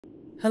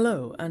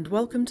Hello, and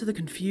welcome to the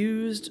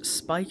confused,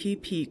 spiky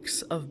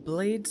peaks of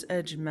Blade's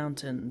Edge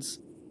Mountains.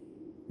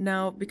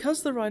 Now,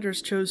 because the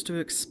writers chose to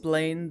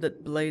explain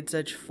that Blade's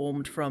Edge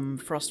formed from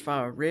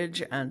Frostfire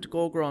Ridge and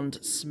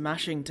Gorgrond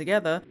smashing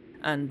together,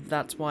 and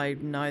that's why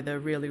neither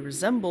really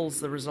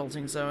resembles the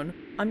resulting zone,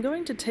 I'm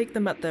going to take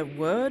them at their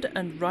word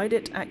and write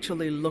it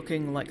actually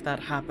looking like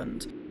that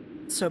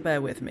happened. So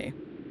bear with me.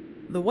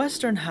 The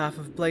western half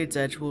of Blade's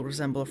Edge will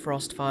resemble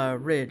Frostfire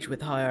Ridge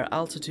with higher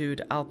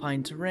altitude,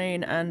 alpine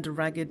terrain, and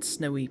ragged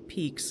snowy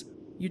peaks.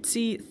 You'd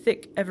see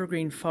thick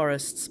evergreen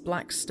forests,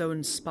 black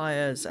stone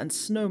spires, and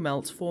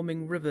snowmelt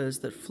forming rivers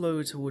that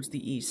flow towards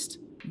the east.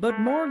 But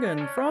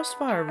Morgan,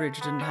 Frostfire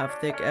Ridge didn't have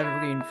thick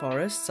evergreen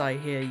forests, I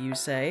hear you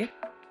say.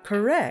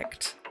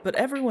 Correct, but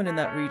everyone in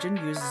that region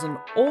uses an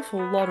awful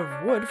lot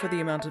of wood for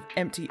the amount of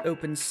empty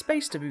open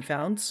space to be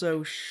found,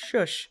 so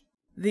shush.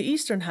 The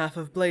eastern half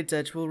of Blade's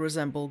Edge will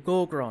resemble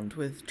Gorgrond,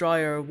 with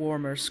drier,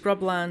 warmer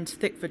scrubland,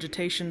 thick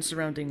vegetation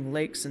surrounding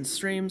lakes and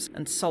streams,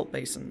 and salt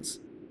basins.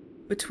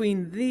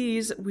 Between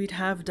these, we'd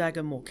have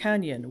Dagamore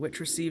Canyon,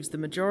 which receives the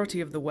majority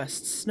of the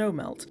west's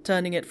snowmelt,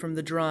 turning it from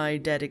the dry,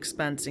 dead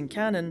expanse in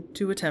Cannon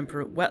to a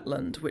temperate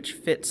wetland, which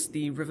fits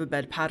the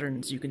riverbed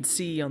patterns you can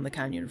see on the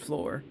canyon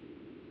floor.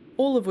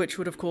 All of which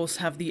would of course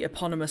have the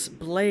eponymous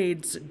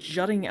blades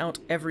jutting out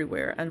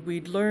everywhere, and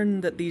we'd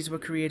learn that these were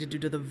created due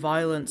to the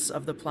violence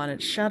of the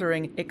planet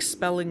shattering,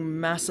 expelling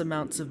mass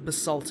amounts of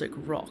basaltic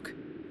rock.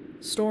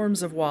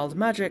 Storms of wild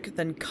magic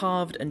then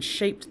carved and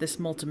shaped this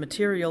molten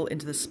material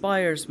into the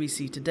spires we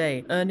see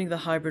today, earning the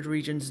hybrid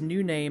region's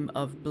new name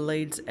of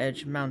Blade's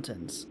Edge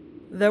Mountains.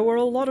 There were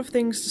a lot of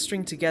things to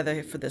string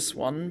together for this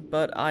one,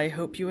 but I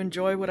hope you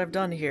enjoy what I've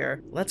done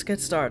here. Let's get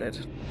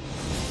started.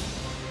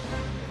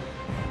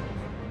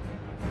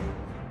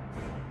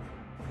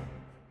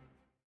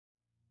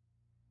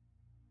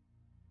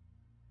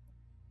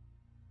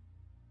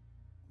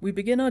 We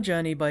begin our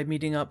journey by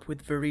meeting up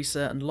with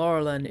Verisa and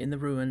Laurelin in the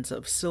ruins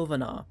of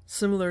Sylvanar.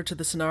 Similar to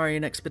the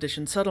Cenarian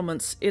expedition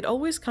settlements, it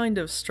always kind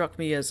of struck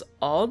me as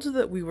odd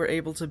that we were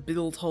able to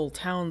build whole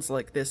towns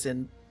like this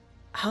in...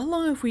 How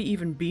long have we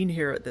even been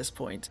here at this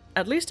point?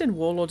 At least in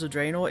Warlords of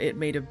Draenor it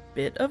made a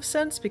bit of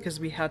sense because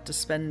we had to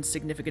spend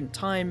significant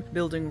time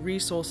building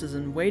resources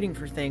and waiting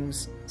for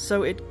things,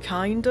 so it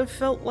kind of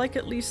felt like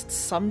at least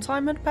some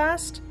time had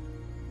passed.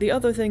 The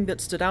other thing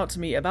that stood out to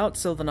me about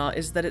Sylvanar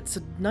is that it's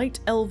a Night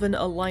Elven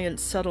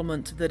Alliance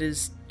settlement that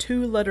is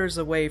 2 letters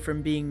away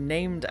from being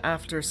named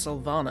after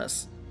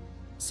Sylvanas.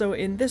 So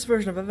in this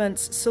version of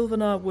events,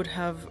 Sylvanar would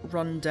have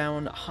run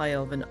down High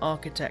Elven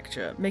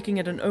architecture, making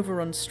it an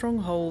overrun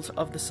stronghold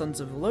of the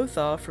Sons of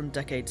Lothar from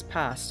decades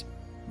past.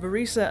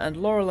 Verisa and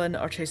Laurelin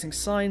are chasing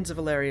signs of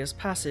Valeria's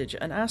passage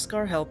and ask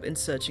our help in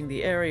searching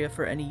the area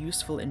for any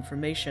useful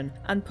information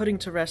and putting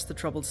to rest the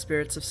troubled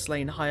spirits of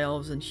slain High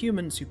Elves and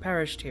humans who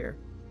perished here.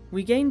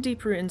 We gain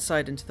deeper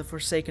insight into the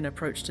Forsaken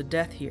approach to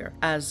death here,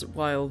 as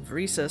while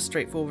Verisa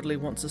straightforwardly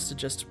wants us to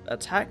just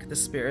attack the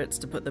spirits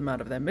to put them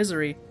out of their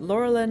misery,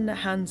 Laurelin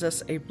hands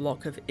us a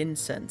block of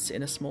incense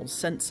in a small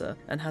censer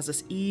and has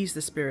us ease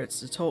the spirits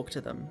to talk to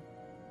them.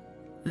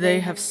 They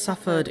have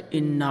suffered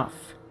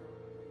enough.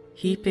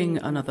 Heaping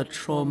another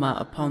trauma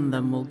upon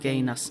them will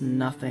gain us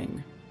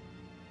nothing.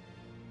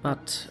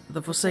 But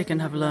the Forsaken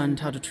have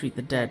learned how to treat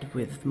the dead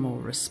with more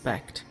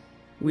respect.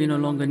 We no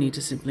longer need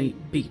to simply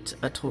beat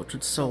a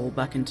tortured soul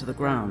back into the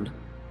ground,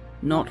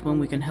 not when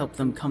we can help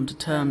them come to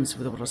terms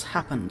with what has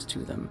happened to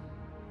them,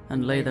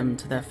 and lay them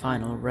to their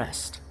final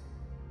rest.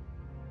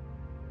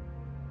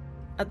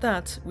 At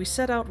that, we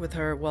set out with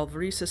her while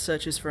Verisa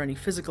searches for any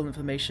physical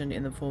information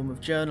in the form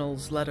of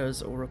journals,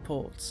 letters, or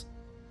reports.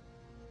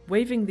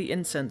 Waving the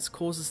incense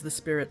causes the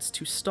spirits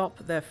to stop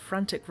their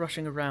frantic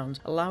rushing around,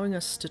 allowing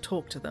us to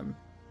talk to them.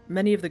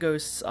 Many of the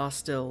ghosts are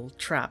still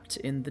trapped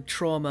in the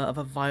trauma of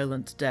a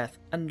violent death,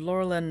 and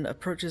Laurelin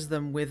approaches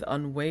them with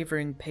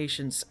unwavering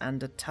patience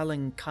and a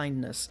telling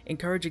kindness,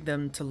 encouraging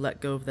them to let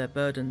go of their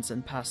burdens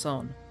and pass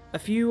on. A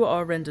few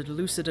are rendered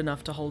lucid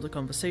enough to hold a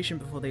conversation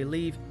before they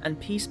leave, and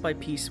piece by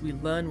piece we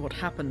learn what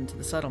happened to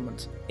the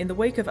settlement. In the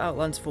wake of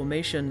Outland's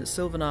formation,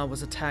 Sylvanar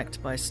was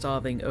attacked by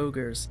starving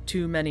ogres,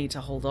 too many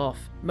to hold off.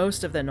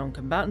 Most of their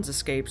non-combatants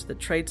escaped, the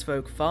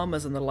tradesfolk,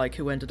 farmers and the like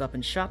who ended up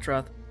in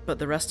Shatrath, but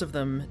the rest of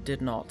them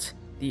did not.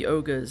 The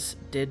ogres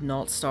did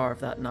not starve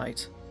that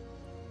night.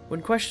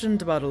 When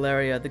questioned about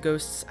Alleria, the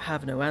ghosts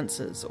have no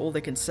answers. All they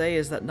can say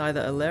is that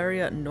neither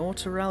Alleria nor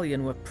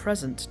Turalyon were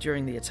present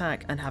during the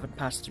attack and haven't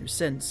passed through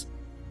since.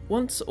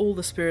 Once all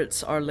the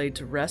spirits are laid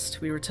to rest,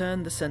 we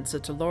return the censer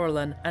to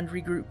Laurelin and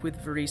regroup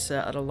with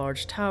Verisa at a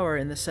large tower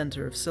in the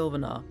center of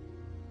Sylvanar.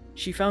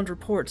 She found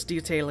reports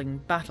detailing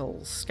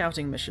battles,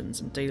 scouting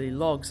missions, and daily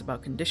logs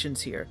about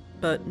conditions here,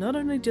 but not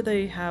only do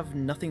they have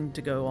nothing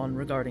to go on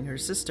regarding her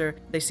sister,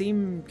 they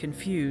seem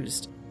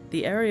confused.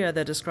 The area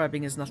they're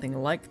describing is nothing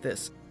like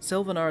this.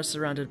 Sylvanar is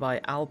surrounded by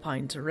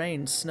alpine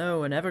terrain,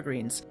 snow, and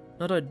evergreens,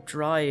 not a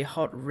dry,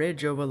 hot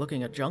ridge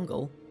overlooking a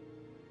jungle.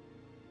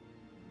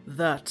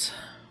 That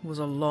was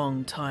a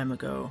long time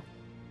ago.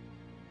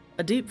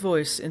 A deep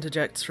voice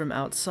interjects from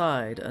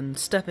outside, and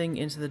stepping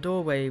into the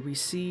doorway we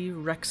see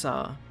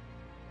Rexxar.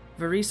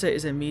 Verisa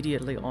is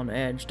immediately on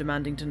edge,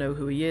 demanding to know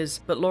who he is,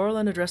 but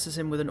Laurelin addresses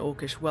him with an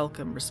orcish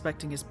welcome,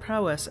 respecting his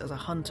prowess as a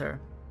hunter.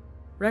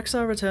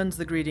 Rexxar returns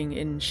the greeting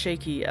in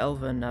shaky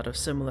Elven out of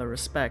similar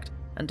respect,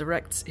 and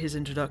directs his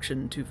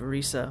introduction to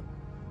Verisa.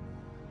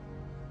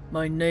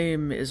 My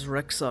name is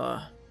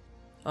Rexxar.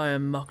 I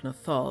am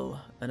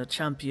Mok'nathal, and a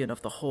champion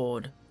of the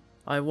Horde.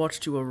 I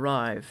watched you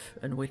arrive,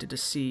 and waited to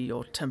see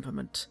your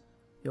temperament.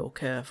 Your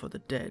care for the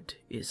dead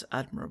is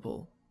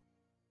admirable.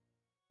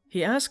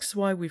 He asks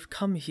why we've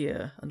come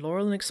here, and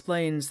Laurelin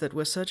explains that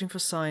we're searching for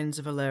signs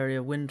of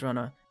Ilaria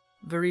Windrunner.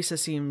 Verisa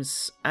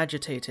seems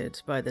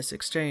agitated by this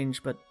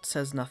exchange, but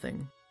says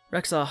nothing.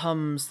 Rexxar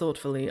hums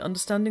thoughtfully,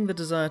 understanding the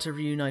desire to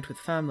reunite with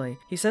family.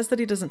 He says that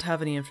he doesn't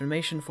have any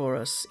information for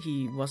us.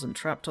 He wasn't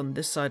trapped on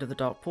this side of the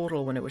Dark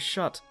Portal when it was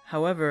shut.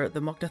 However,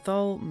 the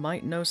Mok'nathal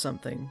might know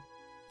something.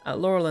 At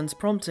Laurelin's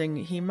prompting,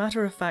 he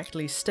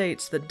matter-of-factly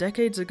states that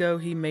decades ago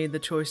he made the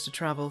choice to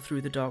travel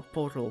through the Dark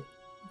Portal.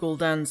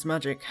 Gul'dan's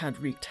magic had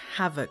wreaked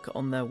havoc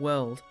on their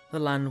world. The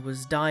land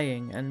was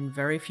dying, and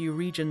very few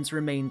regions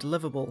remained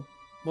livable.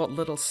 What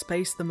little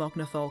space the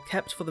Mok'nathal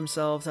kept for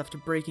themselves after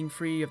breaking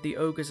free of the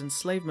ogre's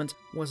enslavement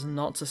was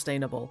not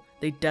sustainable.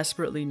 They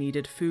desperately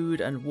needed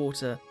food and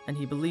water, and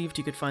he believed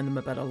he could find them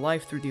a better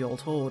life through the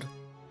old Horde.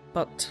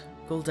 But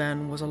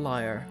Gul'dan was a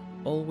liar,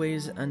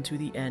 always and to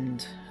the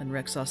end, and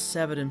Rexxar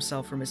severed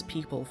himself from his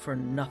people for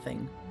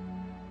nothing.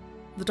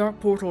 The Dark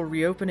Portal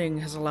reopening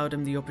has allowed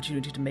him the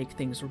opportunity to make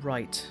things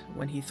right,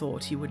 when he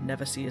thought he would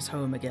never see his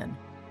home again.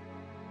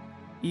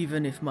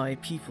 Even if my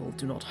people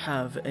do not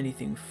have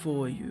anything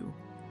for you,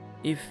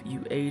 if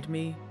you aid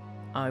me,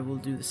 I will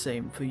do the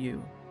same for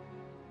you.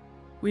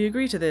 We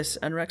agree to this,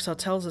 and Rexxar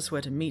tells us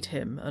where to meet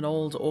him, an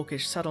old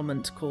orcish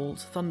settlement called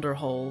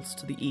Thunderhold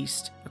to the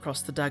east,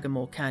 across the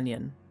Dagamore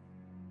Canyon.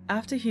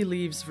 After he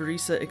leaves,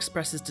 Verisa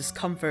expresses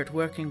discomfort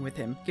working with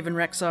him, given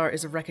Rexxar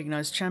is a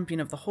recognized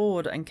champion of the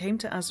Horde and came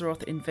to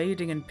Azeroth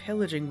invading and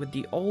pillaging with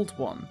the Old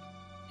One.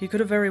 He could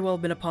have very well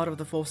been a part of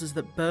the forces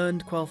that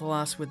burned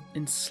Quel'Thalas with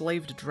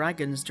enslaved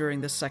dragons during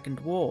the Second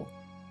War.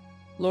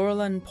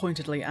 Laurelin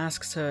pointedly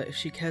asks her if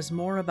she cares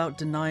more about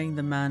denying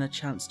the man a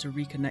chance to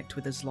reconnect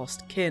with his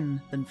lost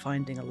kin than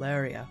finding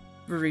Ilaria.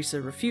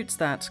 Verisa refutes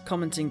that,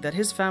 commenting that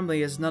his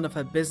family is none of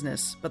her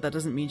business, but that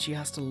doesn't mean she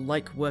has to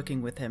like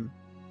working with him.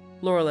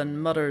 Laurelin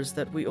mutters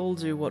that we all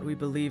do what we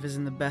believe is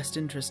in the best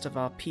interest of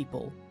our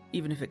people,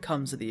 even if it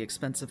comes at the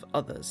expense of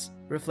others,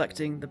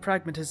 reflecting the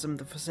pragmatism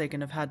the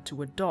Forsaken have had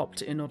to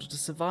adopt in order to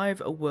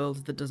survive a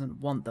world that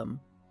doesn't want them.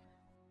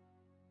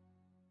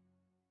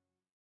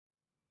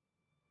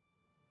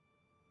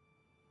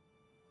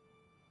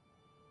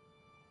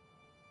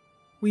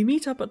 We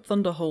meet up at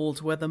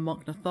Thunderhold, where the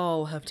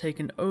Mok'nathal have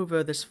taken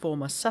over this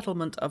former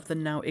settlement of the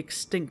now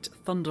extinct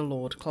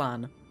Thunderlord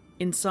clan.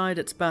 Inside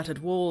its battered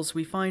walls,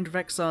 we find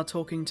Rexxar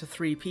talking to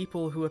three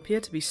people who appear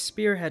to be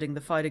spearheading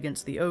the fight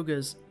against the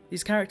ogres.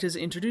 These characters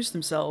introduce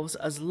themselves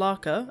as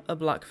Larka, a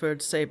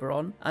black-furred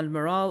Saberon, and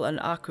Moral and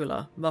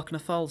Aquila,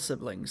 Mok'nathal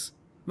siblings.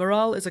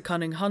 Moral is a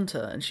cunning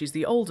hunter, and she's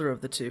the older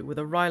of the two, with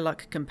a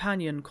Rylak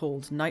companion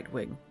called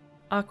Nightwing.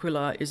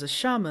 Aquila is a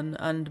shaman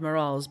and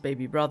Moral's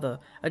baby brother,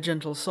 a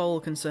gentle soul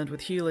concerned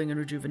with healing and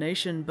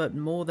rejuvenation, but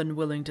more than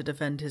willing to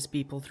defend his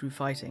people through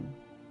fighting.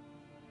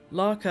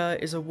 Larka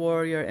is a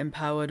warrior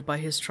empowered by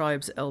his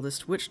tribe's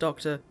eldest witch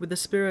doctor with the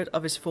spirit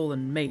of his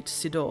fallen mate,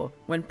 Sidor.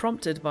 When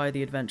prompted by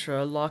the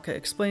adventurer, Larka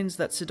explains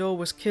that Sidor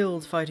was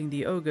killed fighting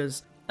the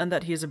ogres, and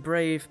that he is a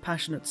brave,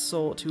 passionate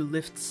sort who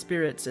lifts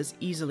spirits as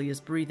easily as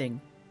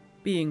breathing.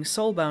 Being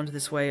soulbound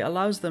this way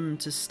allows them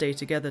to stay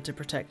together to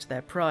protect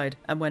their pride,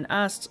 and when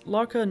asked,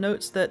 Larka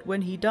notes that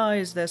when he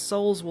dies, their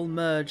souls will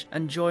merge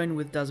and join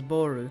with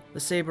Dazboru,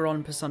 the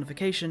Saberon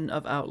personification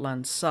of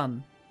Outland's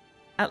sun.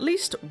 At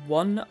least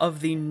one of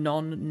the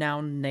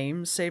non-noun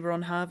names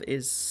Saberon have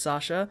is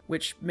Sasha,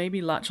 which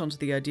maybe latch onto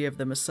the idea of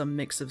them as some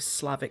mix of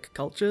Slavic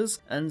cultures,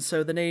 and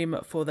so the name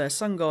for their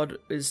sun god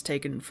is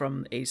taken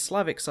from a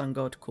Slavic sun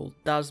god called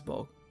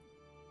Dazbog.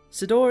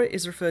 Sidor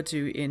is referred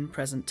to in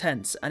present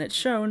tense, and it's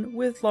shown,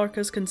 with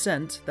Larka's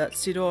consent, that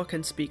Sidor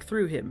can speak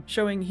through him,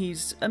 showing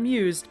he's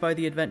amused by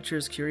the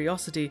adventurer's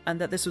curiosity and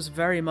that this was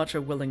very much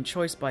a willing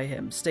choice by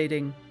him,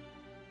 stating,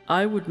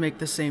 I would make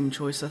the same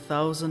choice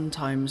 1,000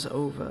 times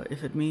over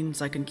if it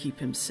means I can keep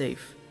him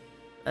safe.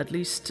 At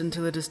least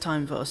until it is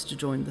time for us to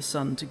join the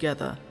sun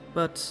together,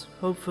 but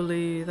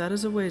hopefully that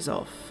is a ways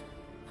off.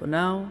 For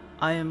now,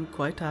 I am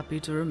quite happy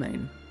to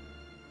remain.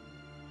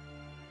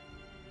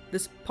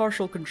 This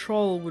partial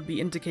control would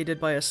be indicated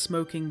by a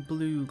smoking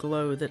blue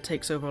glow that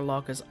takes over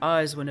Larka's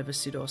eyes whenever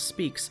Sidor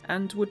speaks,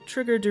 and would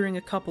trigger during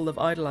a couple of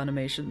idle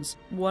animations,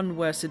 one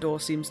where Sidor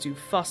seems to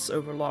fuss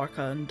over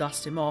Larka and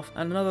dust him off,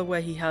 and another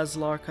where he has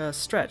Larka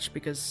stretch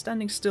because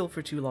standing still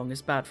for too long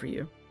is bad for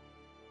you.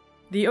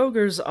 The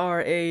ogres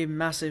are a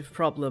massive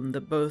problem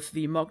that both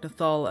the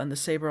Mok'nathal and the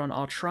Saberon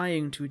are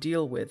trying to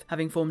deal with,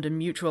 having formed a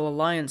mutual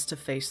alliance to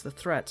face the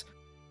threat.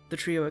 the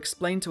trio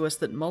explained to us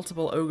that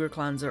multiple ogre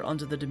clans are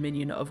under the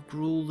dominion of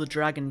Gruul the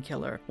Dragon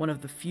Killer, one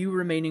of the few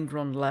remaining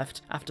Grond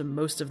left after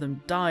most of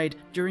them died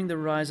during the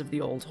rise of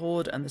the Old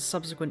Horde and the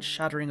subsequent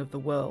shattering of the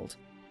world.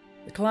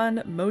 The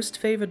clan most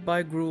favoured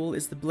by Gruul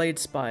is the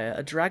Bladespire,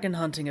 a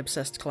dragon-hunting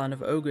obsessed clan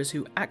of ogres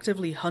who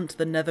actively hunt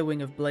the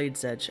netherwing of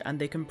Blade's Edge, and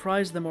they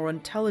comprise the more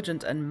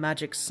intelligent and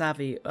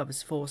magic-savvy of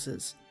his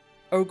forces.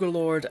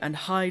 Ogre and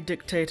High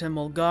Dictator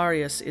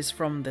Mulgarius is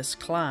from this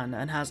clan,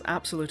 and has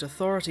absolute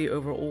authority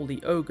over all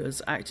the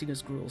ogres, acting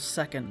as Gruul's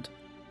second.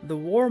 The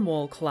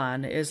Warmaul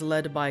clan is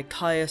led by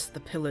Caius the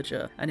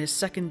Pillager, and his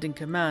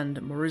second-in-command,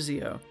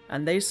 Maurizio,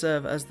 and they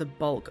serve as the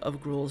bulk of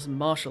Gruul's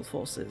martial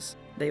forces.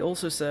 They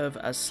also serve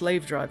as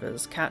slave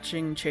drivers,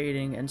 catching,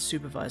 chaining, and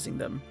supervising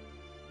them.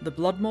 The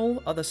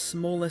Bloodmaul are the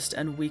smallest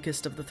and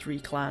weakest of the three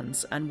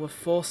clans, and were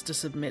forced to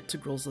submit to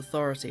Gruul's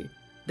authority.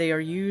 They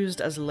are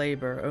used as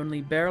labour,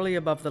 only barely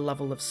above the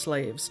level of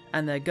slaves,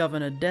 and their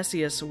governor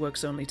Decius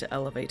works only to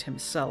elevate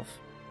himself.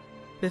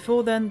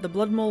 Before then, the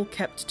Bloodmaul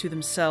kept to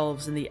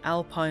themselves in the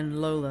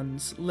Alpine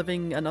lowlands,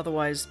 living an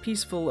otherwise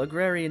peaceful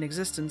agrarian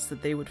existence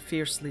that they would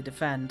fiercely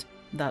defend.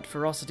 That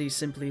ferocity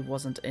simply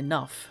wasn't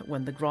enough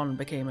when the Grond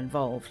became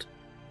involved.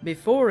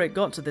 Before it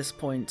got to this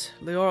point,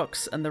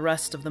 Leorix and the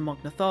rest of the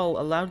Mok'nathal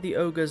allowed the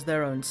ogres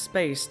their own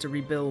space to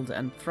rebuild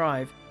and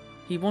thrive.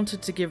 He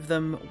wanted to give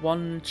them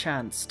one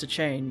chance to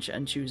change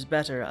and choose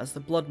better, as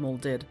the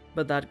Bloodmaul did,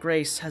 but that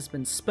grace has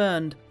been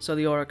spurned, so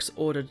Leorix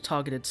ordered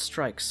targeted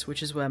strikes,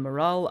 which is where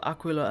Moral,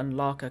 Aquila, and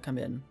Larka come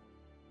in.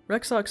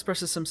 Rexxar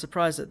expresses some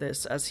surprise at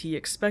this, as he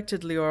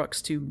expected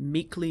Leorix to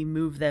meekly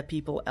move their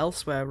people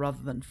elsewhere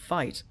rather than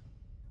fight.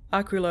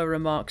 Aquila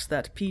remarks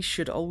that peace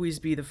should always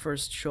be the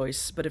first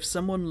choice, but if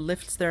someone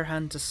lifts their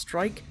hand to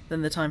strike,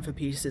 then the time for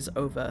peace is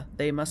over.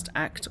 They must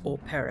act or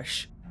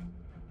perish.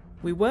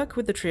 We work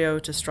with the trio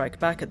to strike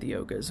back at the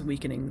ogres,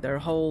 weakening their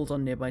hold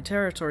on nearby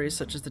territories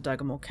such as the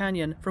Daggermore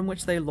Canyon, from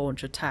which they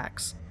launch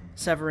attacks,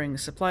 severing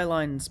supply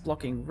lines,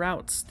 blocking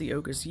routes the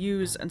ogres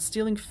use, and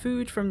stealing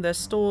food from their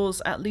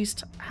stores, at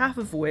least half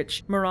of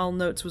which Morale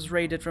notes was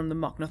raided from the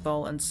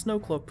Mok'nathal and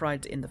Snowclaw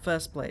Pride in the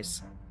first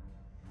place.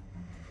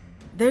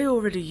 They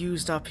already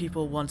used our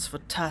people once for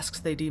tasks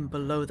they deemed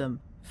below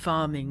them,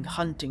 farming,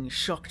 hunting,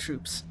 shock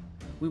troops.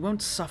 We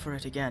won't suffer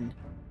it again.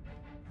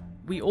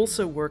 We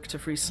also work to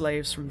free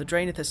slaves from the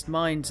Draenithist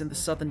mines in the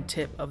southern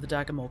tip of the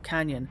Daggermore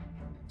Canyon,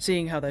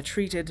 seeing how they're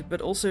treated, but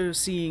also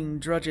seeing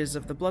drudges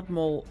of the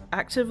Bloodmaul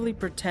actively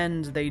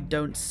pretend they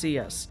don't see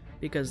us,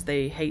 because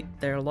they hate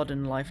their lot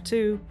in life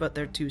too, but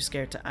they're too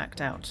scared to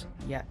act out,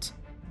 yet.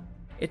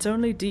 It's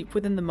only deep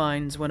within the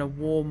mines when a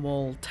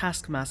Warmaul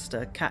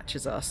taskmaster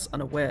catches us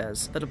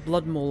unawares that a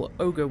Bloodmaul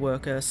ogre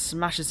worker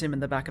smashes him in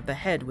the back of the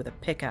head with a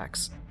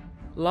pickaxe.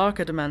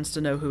 Larka demands to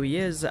know who he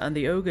is, and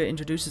the ogre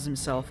introduces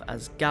himself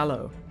as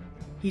Gallo.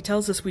 He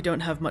tells us we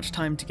don't have much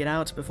time to get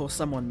out before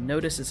someone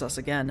notices us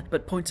again,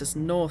 but points us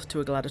north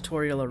to a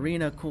gladiatorial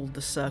arena called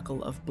the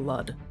Circle of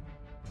Blood.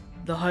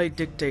 The High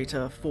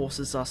Dictator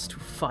forces us to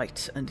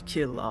fight and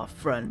kill our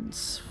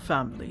friends,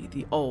 family,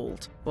 the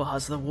old, or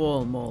has the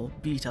Warmaul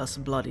beat us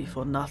bloody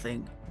for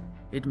nothing?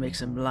 It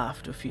makes him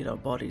laugh to feed our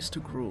bodies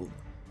to Gruul.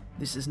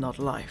 This is not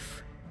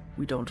life.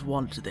 We don't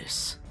want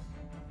this.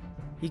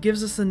 He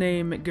gives us the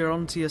name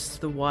Gerontius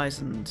the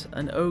Wizened,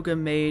 an ogre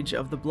mage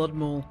of the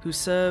Bloodmaul who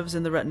serves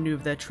in the retinue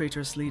of their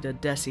traitorous leader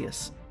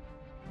Decius.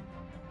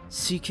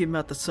 Seek him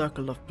at the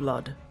Circle of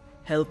Blood.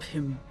 Help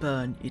him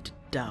burn it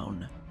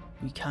down.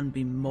 We can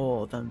be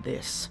more than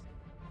this.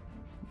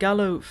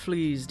 Gallo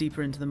flees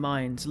deeper into the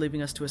mines,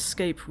 leaving us to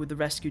escape with the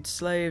rescued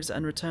slaves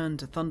and return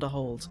to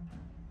Thunderhold.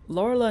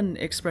 Laurelin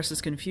expresses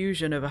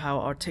confusion over how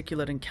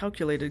articulate and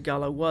calculated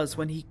Gallo was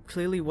when he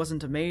clearly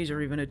wasn't a mage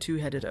or even a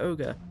two-headed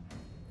ogre.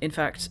 In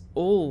fact,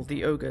 all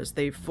the ogres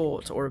they've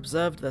fought or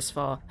observed thus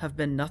far have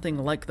been nothing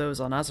like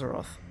those on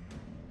Azeroth.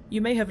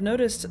 You may have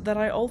noticed that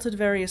I altered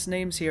various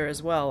names here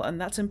as well,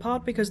 and that's in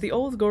part because the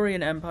old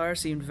Gorian Empire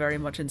seemed very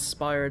much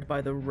inspired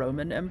by the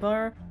Roman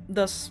Empire,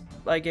 thus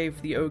I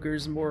gave the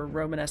ogres more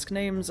Romanesque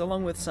names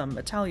along with some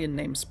Italian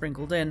names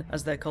sprinkled in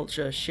as their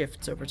culture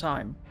shifts over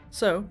time.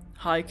 So,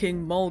 High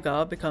King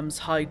Mulgar becomes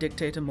High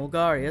Dictator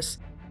Mulgarius,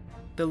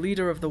 the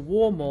leader of the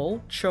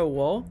Warmaul,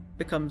 Cho'Wo,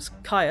 becomes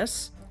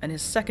Caius, and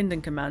his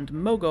second-in-command,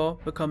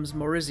 Mogor, becomes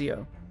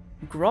Maurizio.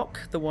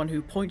 Grok, the one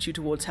who points you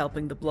towards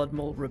helping the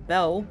Bloodmaul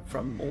rebel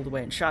from all the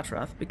way in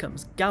Shattrath,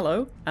 becomes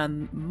Gallo,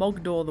 and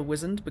Mogdor the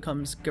Wizened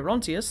becomes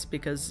Gerontius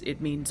because it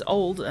means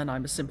old and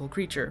I'm a simple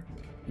creature.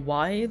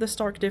 Why the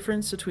stark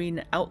difference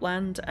between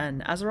Outland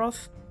and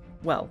Azeroth?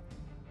 Well,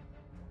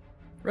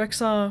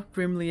 Rexxar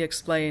grimly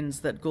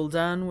explains that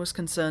Gul'dan was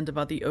concerned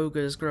about the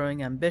ogres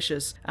growing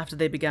ambitious after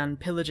they began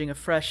pillaging a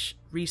fresh,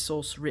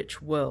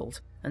 resource-rich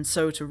world, and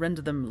so to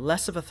render them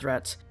less of a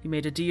threat, he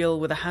made a deal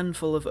with a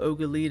handful of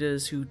ogre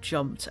leaders who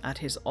jumped at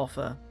his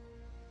offer.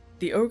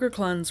 The ogre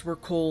clans were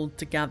called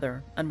to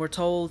gather, and were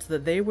told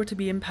that they were to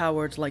be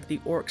empowered like the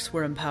orcs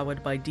were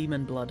empowered by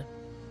demon blood.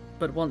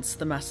 But once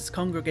the masses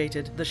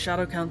congregated, the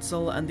Shadow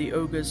Council and the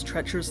ogres'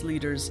 treacherous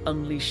leaders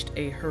unleashed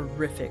a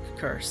horrific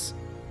curse.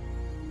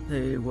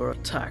 They were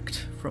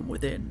attacked from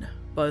within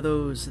by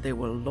those they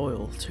were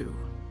loyal to.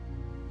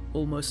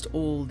 Almost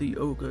all the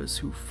ogres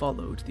who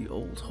followed the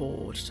old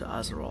horde to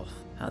Azeroth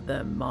had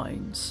their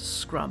minds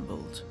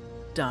scrambled,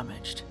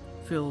 damaged,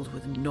 filled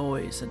with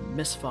noise and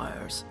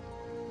misfires.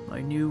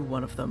 I knew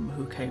one of them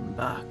who came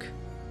back,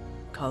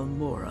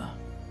 Khanlusa,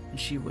 and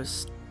she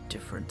was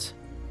different.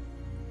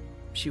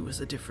 She was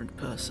a different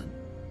person,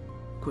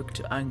 quick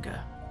to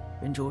anger,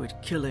 enjoyed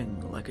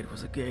killing like it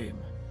was a game,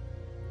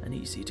 and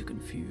easy to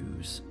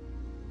confuse.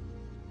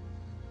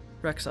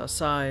 Rexxar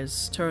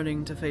sighs,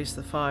 turning to face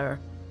the fire.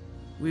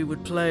 We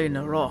would play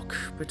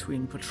Narok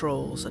between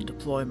patrols and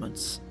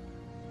deployments,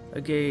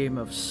 a game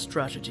of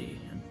strategy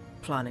and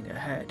planning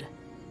ahead,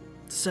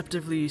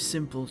 deceptively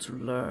simple to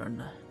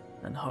learn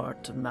and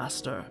hard to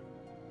master.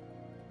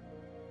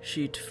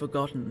 She'd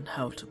forgotten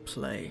how to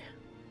play.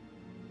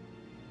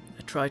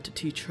 I tried to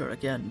teach her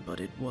again,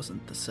 but it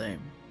wasn't the same.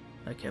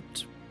 I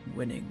kept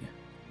winning.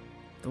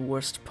 The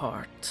worst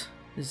part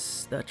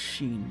is that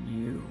she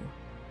knew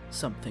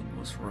something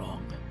was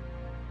wrong.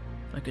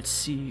 I could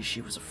see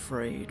she was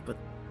afraid, but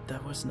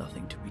there was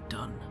nothing to be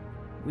done.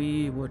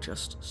 We were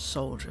just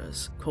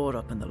soldiers caught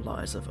up in the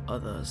lies of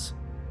others.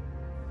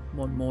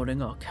 One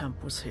morning our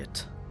camp was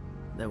hit.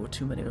 There were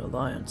too many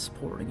Alliance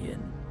pouring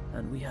in,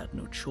 and we had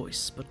no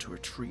choice but to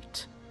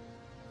retreat.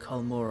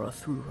 Khanlusa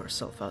threw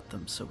herself at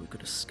them so we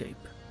could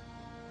escape.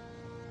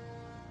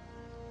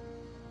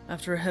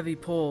 After a heavy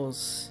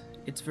pause,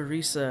 it's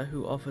Verisa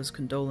who offers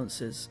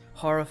condolences,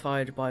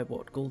 horrified by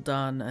what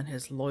Gul'dan and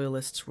his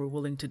loyalists were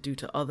willing to do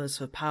to others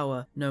for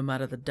power, no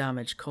matter the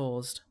damage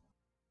caused.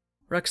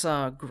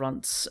 Rexxar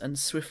grunts and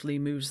swiftly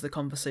moves the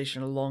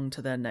conversation along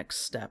to their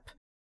next step.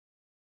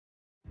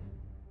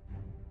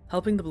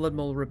 Helping the Blood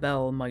Maul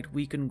rebel might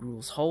weaken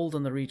Gruul's hold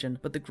on the region,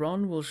 but the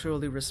Grond will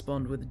surely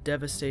respond with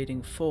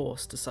devastating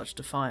force to such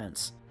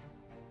defiance.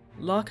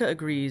 Laka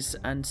agrees,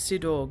 and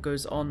Sidor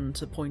goes on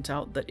to point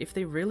out that if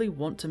they really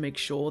want to make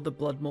sure the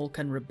Blood Maul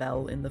can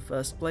rebel in the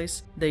first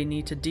place, they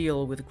need to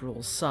deal with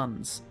Gruul's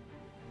sons.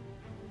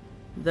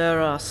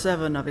 There are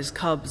 7 of his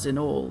cubs in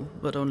all,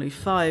 but only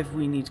 5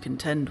 we need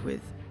contend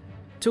with.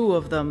 2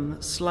 of them,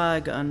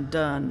 Slag and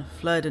Dern,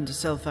 fled into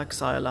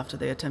self-exile after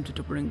they attempted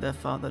to bring their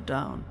father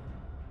down.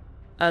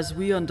 As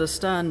we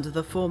understand,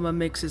 the former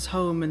makes his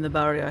home in the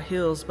Barrier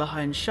Hills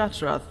behind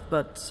Shatrath,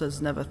 but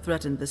has never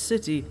threatened the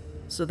city,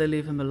 so they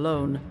leave him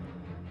alone.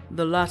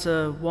 The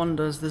latter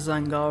wanders the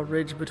Zangar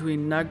Ridge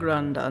between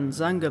Nagrand and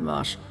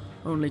Zangamash,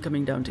 only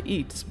coming down to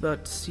eat,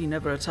 but he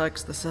never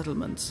attacks the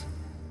settlements.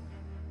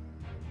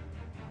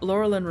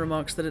 Laurelin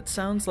remarks that it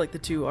sounds like the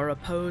two are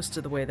opposed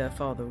to the way their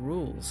father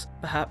rules.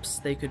 Perhaps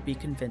they could be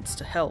convinced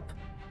to help.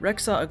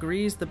 Rexxar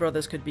agrees the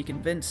brothers could be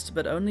convinced,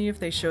 but only if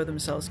they show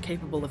themselves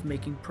capable of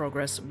making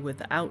progress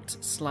without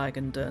Slag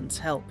and Dern's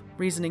help,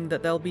 reasoning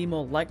that they'll be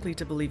more likely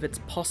to believe it's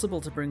possible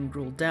to bring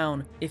Gruul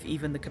down if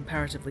even the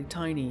comparatively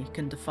tiny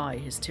can defy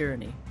his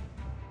tyranny.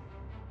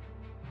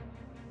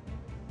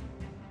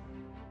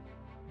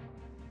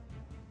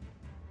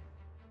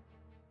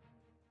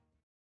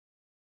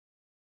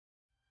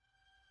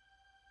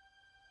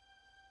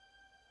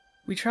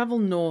 We travel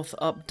north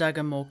up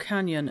Dagamore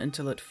Canyon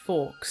until it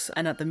forks,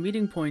 and at the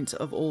meeting point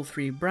of all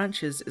 3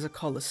 branches is a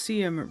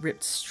coliseum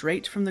ripped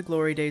straight from the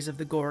glory days of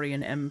the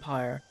Gorian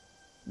Empire.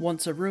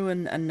 Once a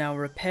ruin and now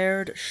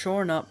repaired,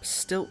 shorn up,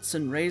 stilts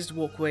and raised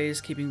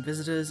walkways keeping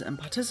visitors and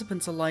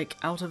participants alike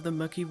out of the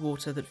murky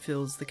water that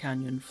fills the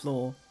canyon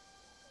floor.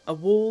 A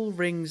wall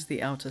rings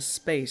the outer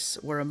space,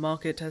 where a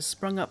market has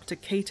sprung up to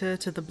cater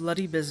to the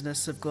bloody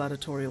business of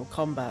gladiatorial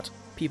combat.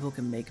 People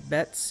can make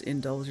bets,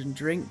 indulge in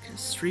drink,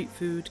 street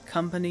food,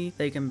 company,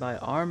 they can buy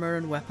armor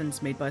and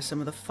weapons made by some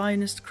of the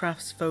finest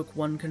craftsfolk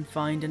one can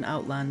find in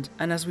Outland,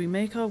 and as we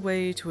make our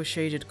way to a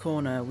shaded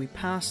corner, we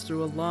pass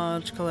through a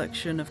large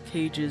collection of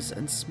cages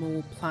and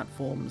small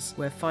platforms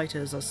where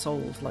fighters are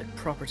sold like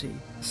property,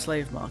 a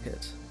slave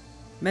market.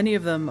 Many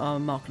of them are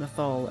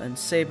Mok'nathal and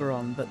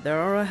Saberon, but there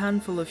are a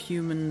handful of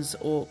humans,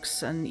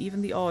 orcs, and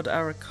even the odd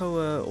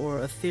Arakoa or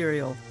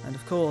ethereal, and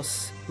of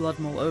course, Blood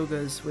Maul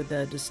ogres with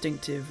their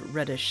distinctive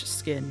reddish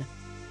skin.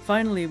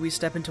 Finally, we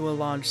step into a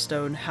large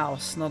stone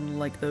house not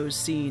unlike those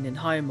seen in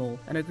Highmaul,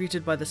 and are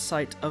greeted by the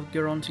sight of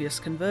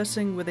Gerontius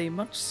conversing with a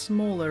much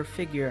smaller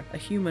figure, a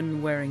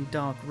human wearing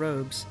dark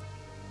robes.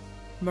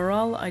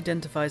 Moral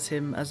identifies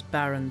him as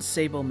Baron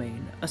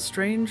Sablemane, a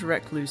strange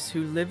recluse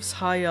who lives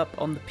high up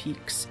on the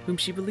peaks, whom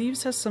she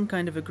believes has some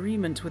kind of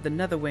agreement with the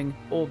Netherwing,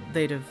 or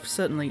they'd have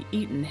certainly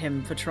eaten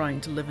him for trying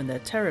to live in their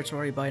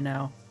territory by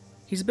now.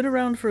 He's been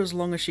around for as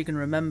long as she can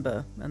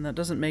remember, and that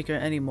doesn't make her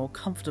any more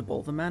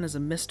comfortable. The man is a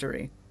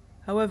mystery.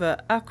 However,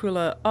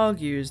 Aquila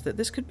argues that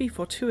this could be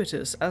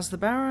fortuitous, as the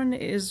Baron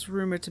is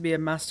rumoured to be a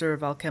master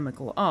of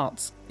alchemical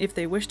arts. If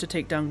they wish to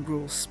take down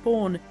Gruul's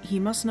spawn, he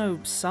must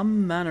know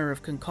some manner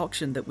of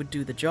concoction that would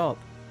do the job.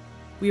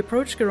 We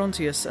approach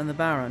Gerontius and the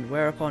Baron,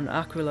 whereupon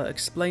Aquila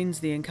explains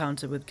the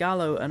encounter with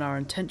Gallo and our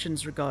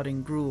intentions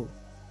regarding Gruul.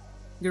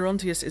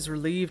 Gerontius is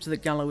relieved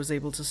that Gallo was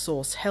able to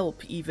source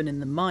help even in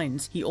the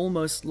mines. He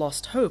almost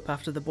lost hope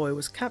after the boy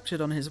was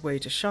captured on his way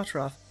to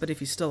Shattrath, but if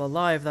he's still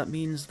alive, that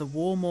means the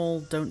War Mall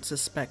don't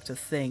suspect a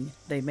thing.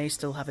 They may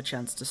still have a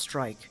chance to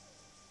strike.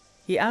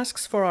 He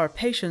asks for our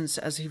patience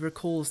as he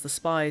recalls the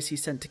spies he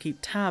sent to keep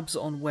tabs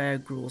on where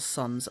Gruul's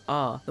sons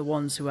are, the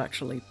ones who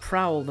actually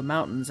prowl the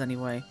mountains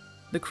anyway.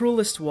 The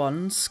cruelest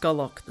one,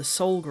 Skullock the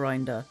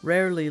Soulgrinder,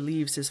 rarely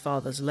leaves his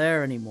father's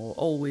lair anymore,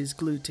 always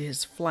glued to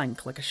his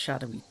flank like a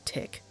shadowy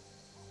tick.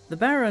 The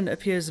Baron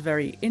appears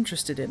very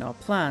interested in our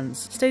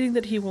plans, stating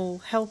that he will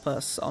help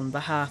us on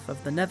behalf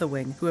of the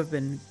Netherwing, who have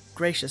been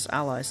gracious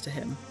allies to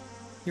him.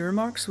 He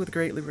remarks with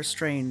greatly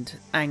restrained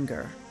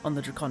anger on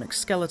the draconic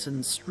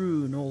skeletons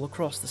strewn all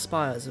across the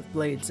spires of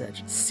Blade's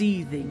Edge,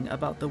 seething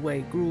about the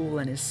way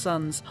Gruul and his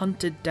sons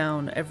hunted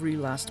down every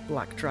last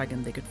black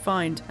dragon they could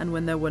find, and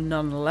when there were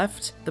none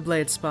left, the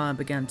Blade Spire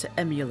began to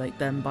emulate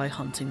them by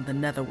hunting the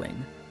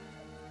Netherwing.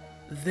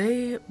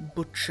 They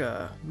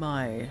butcher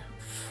my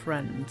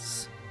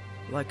friends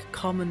like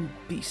common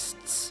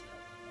beasts,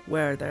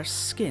 wear their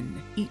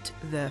skin, eat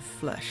their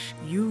flesh,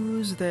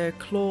 use their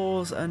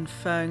claws and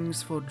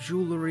fangs for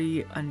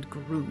jewelry and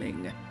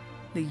grooming.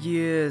 The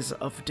years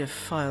of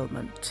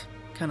defilement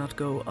cannot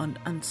go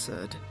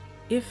unanswered.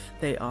 If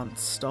they aren't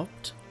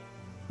stopped,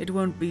 it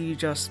won't be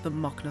just the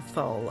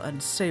Mok'nathal and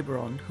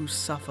Saberon who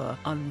suffer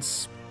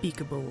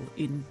unspeakable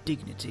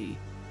indignity.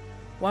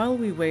 While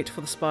we wait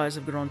for the spies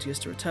of Gerontius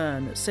to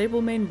return,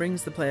 Sablemane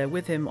brings the player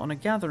with him on a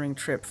gathering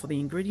trip for the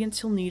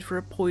ingredients he'll need for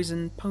a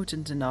poison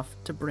potent enough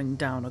to bring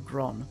down a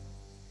Gron.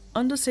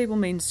 Under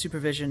Sablemane's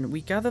supervision, we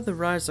gather the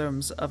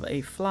rhizomes of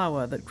a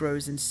flower that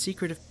grows in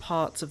secretive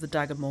parts of the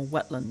Daggermore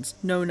wetlands,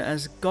 known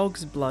as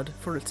Gog's Blood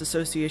for its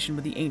association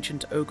with the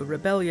ancient Ogre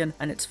Rebellion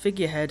and its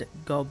figurehead,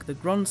 Gog the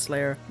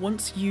Gronslayer,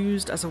 once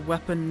used as a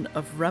weapon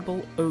of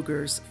rebel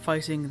ogres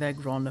fighting their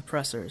Gron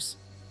oppressors.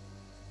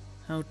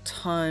 How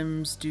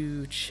times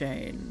do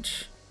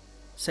change.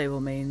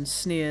 Sablemane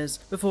sneers,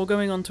 before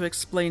going on to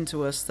explain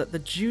to us that the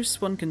juice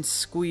one can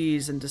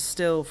squeeze and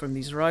distill from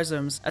these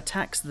rhizomes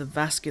attacks the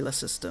vascular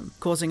system,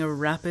 causing a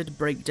rapid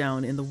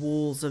breakdown in the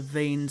walls of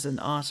veins and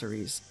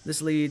arteries.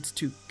 This leads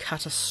to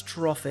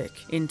catastrophic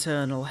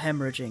internal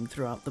hemorrhaging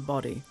throughout the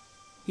body.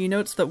 He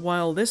notes that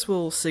while this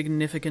will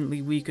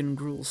significantly weaken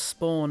Gruul's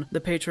spawn,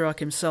 the Patriarch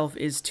himself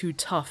is too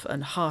tough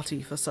and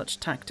hearty for such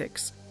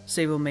tactics.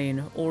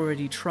 Sablemane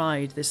already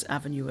tried this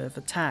avenue of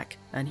attack,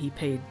 and he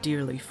paid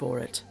dearly for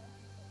it.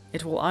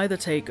 It will either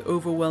take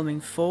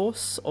overwhelming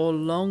force or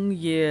long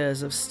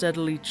years of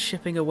steadily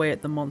chipping away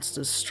at the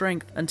monster's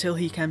strength until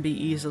he can be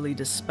easily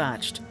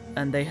dispatched,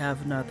 and they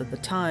have neither the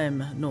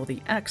time nor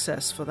the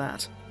access for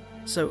that.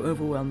 So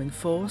overwhelming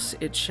force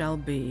it shall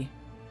be.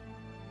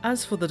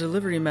 As for the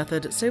delivery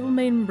method,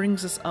 Sablemane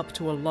brings us up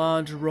to a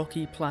large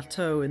rocky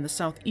plateau in the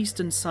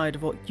southeastern side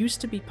of what used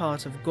to be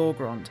part of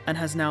Gorgrond, and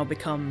has now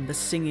become the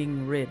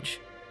Singing Ridge.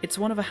 It's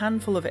one of a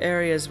handful of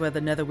areas where the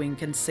Netherwing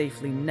can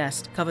safely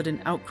nest, covered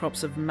in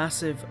outcrops of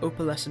massive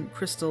opalescent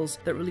crystals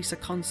that release a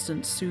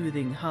constant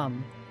soothing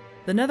hum.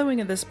 The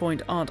Netherwing at this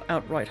point aren't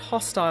outright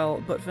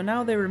hostile, but for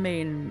now they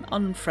remain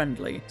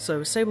unfriendly, so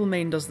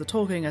Sablemane does the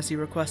talking as he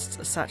requests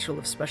a satchel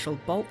of special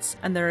bolts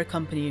and their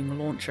accompanying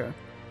launcher.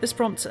 This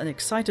prompts an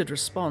excited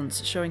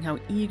response, showing how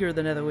eager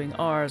the Netherwing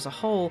are as a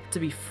whole to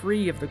be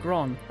free of the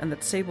Gron, and that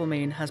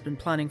Sablemane has been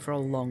planning for a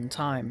long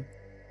time.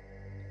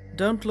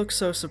 Don't look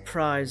so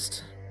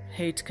surprised.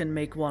 Hate can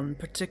make one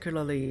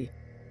particularly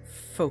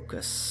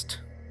focused.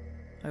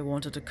 I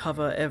wanted to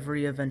cover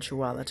every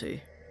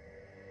eventuality.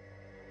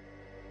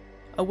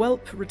 A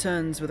whelp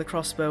returns with a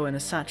crossbow and a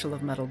satchel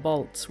of metal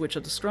bolts, which are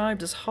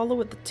described as hollow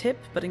at the tip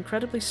but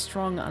incredibly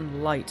strong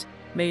and light,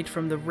 made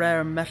from the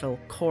rare metal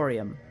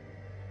corium.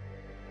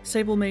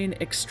 Sablemane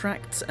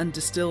extracts and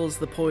distills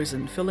the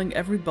poison, filling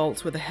every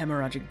bolt with a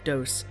hemorrhagic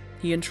dose.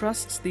 He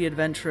entrusts the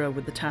adventurer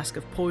with the task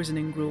of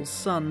poisoning Gruul's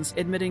sons,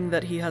 admitting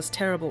that he has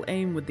terrible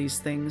aim with these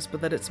things,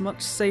 but that it's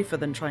much safer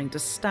than trying to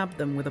stab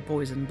them with a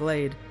poisoned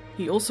blade.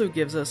 He also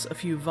gives us a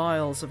few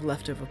vials of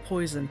leftover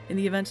poison, in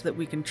the event that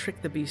we can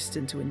trick the beast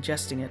into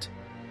ingesting it.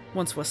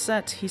 Once we're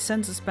set, he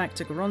sends us back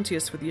to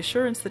Gerontius with the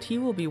assurance that he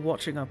will be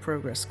watching our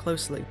progress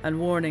closely, and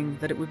warning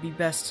that it would be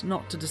best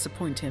not to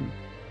disappoint him.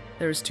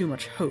 There is too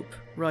much hope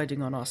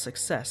riding on our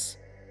success.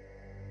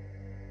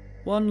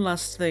 One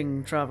last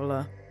thing,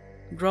 traveller.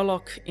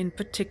 Grolok, in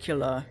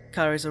particular,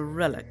 carries a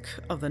relic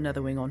of the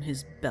Netherwing on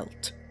his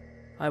belt.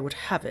 I would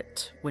have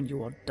it when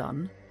you are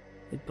done.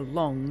 It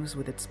belongs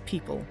with its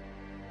people.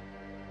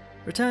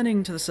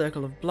 Returning to the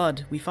Circle of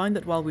Blood, we find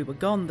that while we were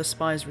gone, the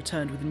spies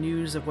returned with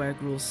news of where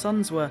Gruul's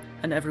sons were,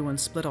 and everyone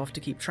split off to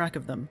keep track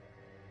of them.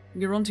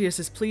 Gerontius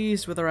is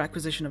pleased with our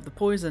acquisition of the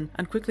poison,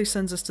 and quickly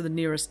sends us to the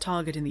nearest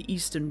target in the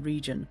eastern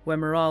region, where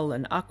Moral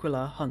and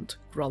Aquila hunt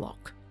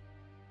Grolok.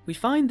 We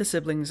find the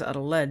siblings at a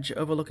ledge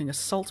overlooking a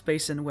salt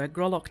basin where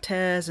Grolok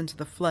tears into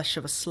the flesh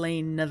of a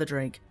slain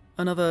netherdrake.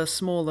 Another,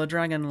 smaller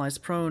dragon lies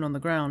prone on the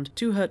ground,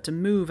 too hurt to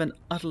move and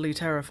utterly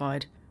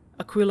terrified.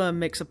 Aquila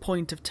makes a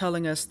point of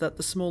telling us that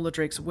the smaller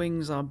drake's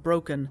wings are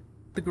broken.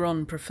 The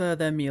Gron prefer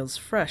their meals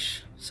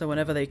fresh, so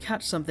whenever they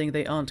catch something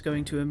they aren't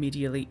going to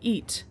immediately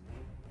eat,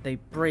 they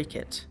break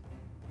it.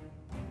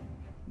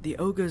 The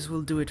ogres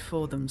will do it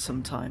for them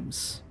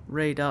sometimes,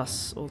 raid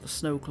us or the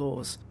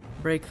Snowclaws,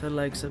 break the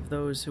legs of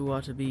those who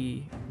are to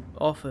be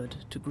offered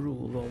to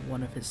Gruul or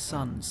one of his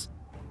sons.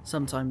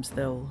 Sometimes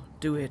they'll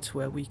do it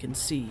where we can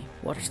see,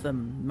 watch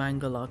them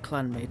mangle our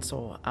clanmates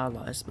or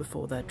allies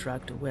before they're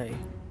dragged away.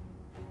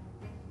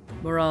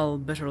 Morale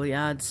bitterly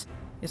adds,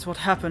 "It's what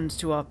happened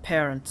to our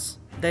parents.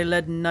 They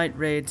led night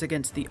raids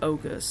against the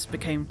ogres,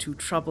 became too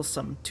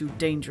troublesome, too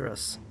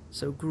dangerous,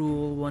 so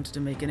Gruul wanted to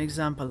make an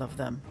example of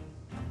them.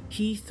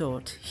 He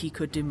thought he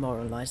could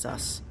demoralize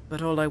us,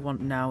 but all I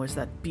want now is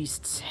that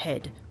beast's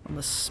head on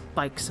the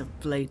spikes of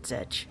Blade's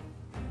Edge."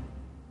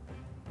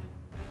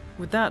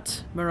 With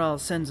that, Morale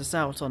sends us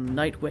out on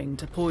Nightwing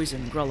to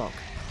poison Grulloch.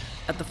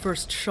 At the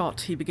first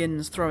shot, he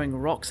begins throwing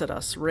rocks at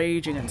us,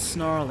 raging and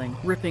snarling,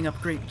 ripping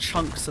up great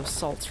chunks of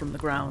salt from the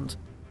ground.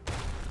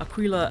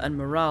 Aquila and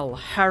Morale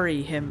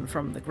harry him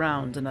from the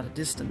ground and at a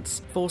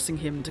distance, forcing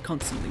him to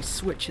constantly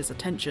switch his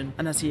attention,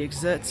 and as he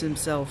exerts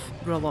himself,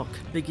 Grulloch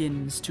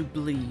begins to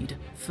bleed.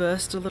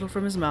 First a little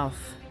from his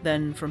mouth,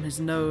 then from his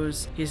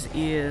nose, his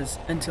ears,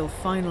 until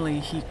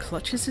finally he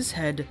clutches his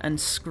head and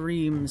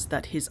screams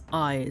that his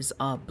eyes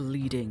are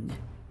bleeding.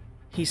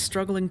 He's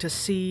struggling to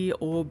see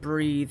or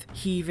breathe,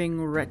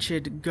 heaving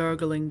wretched,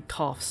 gurgling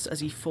coughs as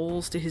he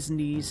falls to his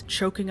knees,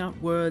 choking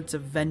out words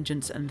of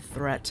vengeance and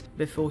threat,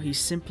 before he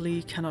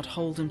simply cannot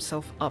hold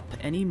himself up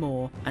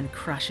anymore and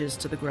crashes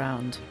to the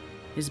ground.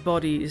 His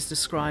body is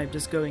described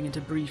as going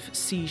into brief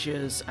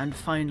seizures and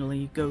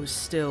finally goes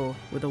still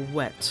with a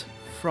wet,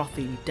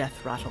 frothy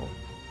death rattle.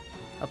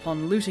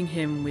 Upon looting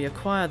him, we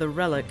acquire the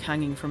relic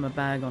hanging from a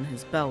bag on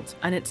his belt,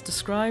 and it's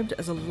described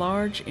as a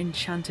large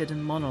enchanted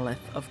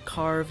monolith of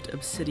carved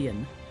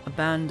obsidian, a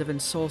band of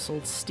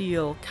ensorcelled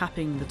steel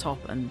capping the top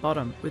and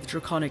bottom, with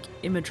draconic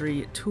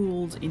imagery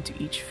tooled into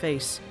each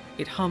face.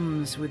 It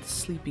hums with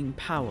sleeping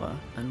power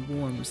and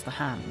warms the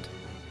hand.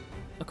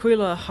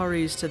 Aquila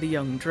hurries to the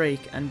young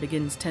drake and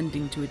begins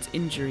tending to its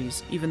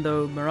injuries, even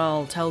though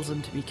Morale tells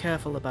him to be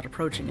careful about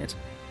approaching it.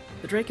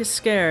 The drake is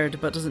scared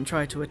but doesn't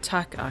try to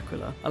attack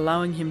Aquila,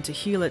 allowing him to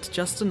heal it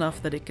just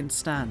enough that it can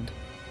stand.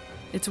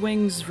 Its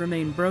wings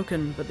remain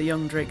broken, but the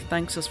young drake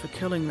thanks us for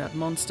killing that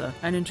monster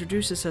and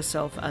introduces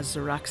herself as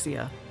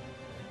Zeraxia.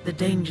 "The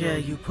danger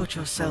you put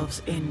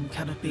yourselves in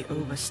cannot be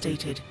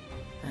overstated,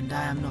 and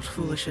I am not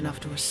foolish enough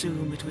to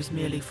assume it was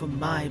merely for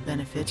my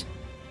benefit.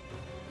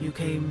 You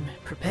came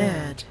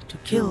prepared to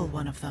kill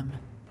one of them.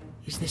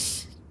 Is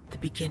this the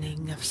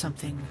beginning of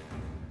something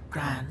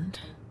grand?"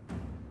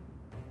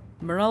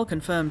 Morale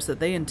confirms that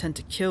they intend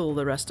to kill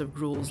the rest of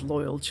Gruul's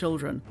loyal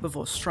children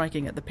before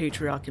striking at the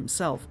Patriarch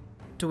himself,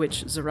 to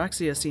which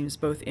Zeraxia seems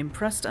both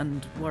impressed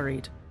and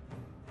worried.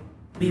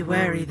 "Be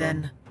wary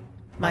then.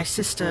 My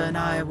sister and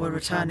I were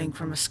returning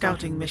from a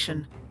scouting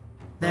mission.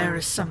 There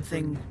is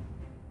something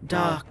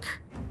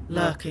dark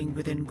lurking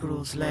within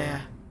Gruul's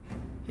lair.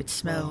 It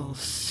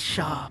smells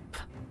sharp,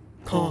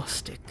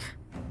 caustic,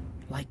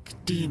 like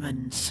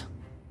demons."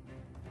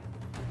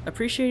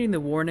 Appreciating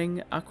the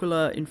warning,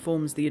 Aquila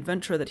informs the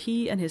adventurer that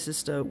he and his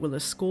sister will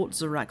escort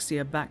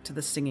Zeraxia back to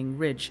the Singing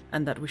Ridge,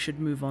 and that we should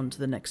move on to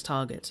the next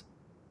target.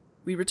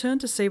 We return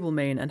to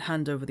Sablemane and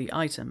hand over the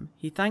item.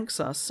 He thanks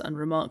us and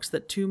remarks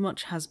that too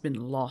much has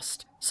been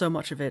lost, so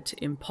much of it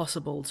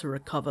impossible to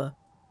recover,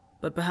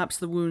 but perhaps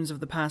the wounds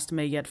of the past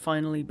may yet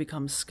finally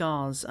become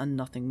scars and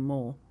nothing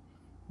more.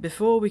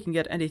 Before we can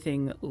get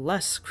anything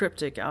less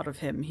cryptic out of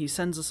him, he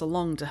sends us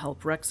along to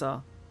help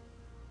Rexxar.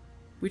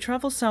 We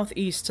travel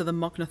southeast to the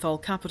Mok'nathal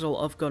capital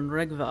of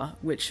Gunregva,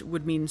 which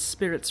would mean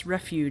Spirit's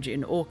Refuge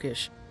in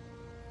Orcish.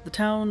 The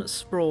town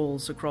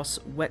sprawls across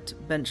wet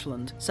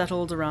benchland,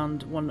 settled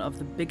around one of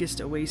the biggest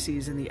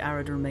oases in the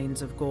arid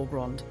remains of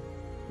Gorgrond.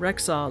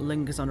 Rexxar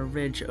lingers on a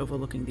ridge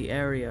overlooking the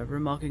area,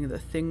 remarking that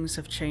things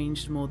have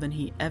changed more than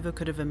he ever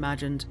could have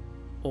imagined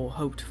or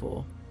hoped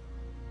for.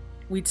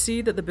 We'd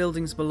see that the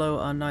buildings below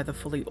are neither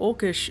fully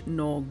Orcish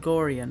nor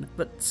Gorian,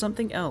 but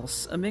something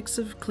else, a mix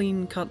of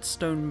clean-cut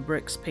stone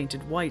bricks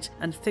painted white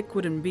and thick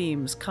wooden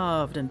beams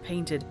carved and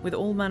painted with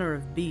all manner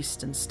of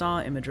beast and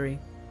star imagery.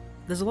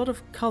 There's a lot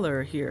of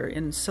colour here,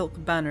 in silk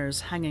banners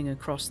hanging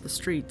across the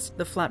streets,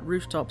 the flat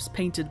rooftops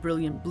painted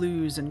brilliant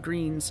blues and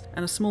greens,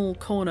 and a small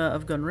corner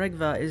of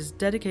Gunregva is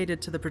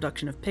dedicated to the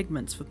production of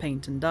pigments for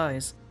paint and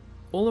dyes.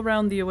 All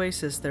around the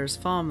oasis there's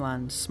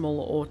farmland, small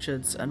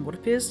orchards, and what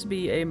appears to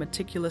be a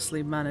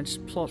meticulously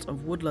managed plot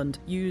of woodland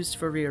used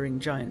for rearing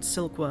giant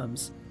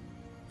silkworms.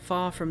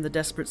 Far from the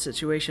desperate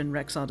situation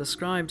Rexxar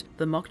described,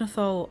 the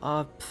Mok'nathal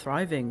are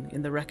thriving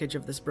in the wreckage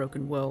of this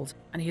broken world,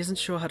 and he isn't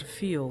sure how to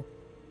feel.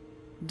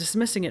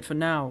 Dismissing it for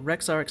now,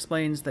 Rexxar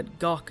explains that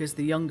Gok is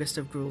the youngest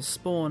of Gruul's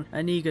spawn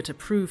and eager to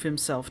prove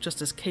himself just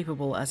as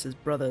capable as his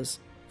brothers.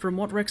 From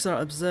what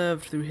Rexxar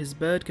observed through his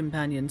bird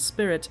companion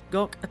Spirit,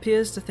 Gok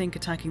appears to think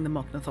attacking the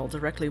Mok'nathal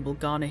directly will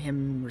garner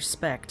him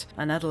respect.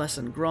 An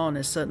adolescent Gron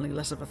is certainly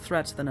less of a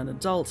threat than an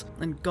adult,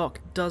 and Gok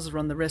does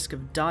run the risk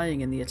of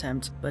dying in the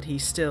attempt, but he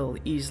still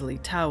easily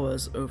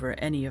towers over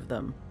any of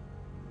them.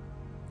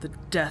 The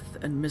death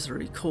and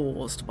misery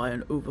caused by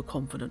an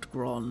overconfident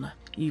Gron,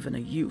 even a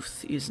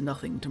youth, is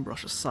nothing to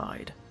brush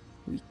aside.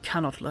 We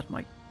cannot let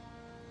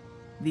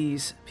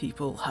These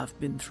people have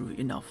been through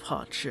enough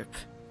hardship.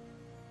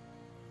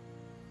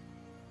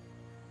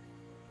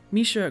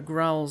 Misha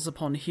growls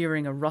upon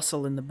hearing a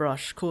rustle in the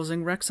brush,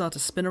 causing Rexxar to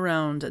spin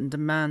around and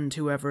demand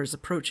whoever is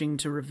approaching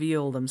to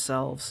reveal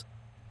themselves.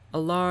 A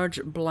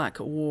large black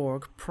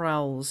warg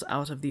prowls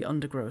out of the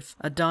undergrowth,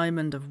 a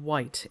diamond of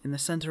white in the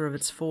center of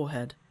its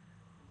forehead.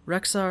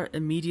 Rexxar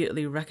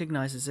immediately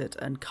recognizes it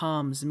and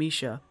calms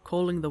Misha,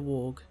 calling the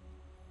warg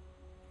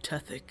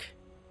Tethic.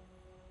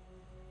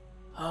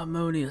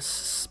 Harmonious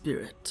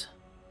spirit.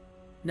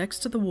 Next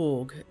to the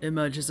warg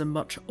emerges a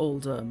much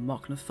older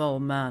Mok'nathal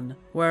man,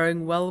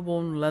 wearing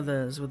well-worn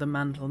leathers with a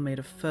mantle made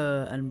of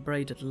fur and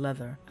braided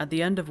leather, at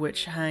the end of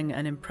which hang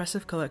an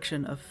impressive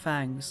collection of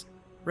fangs.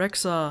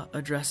 Rexxar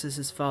addresses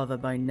his father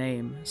by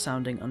name,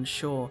 sounding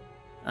unsure,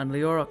 and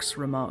Leorox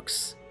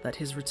remarks that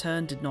his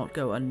return did not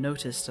go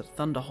unnoticed at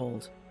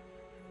Thunderhold.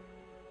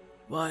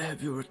 Why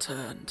have you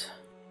returned?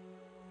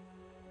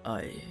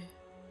 I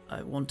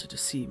wanted to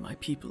see my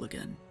people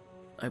again.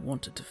 I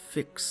wanted to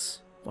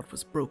fix what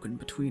was broken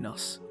between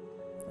us.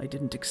 I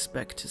didn't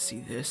expect to see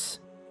this.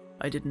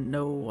 I didn't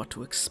know what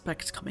to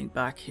expect coming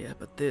back here,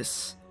 but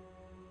this...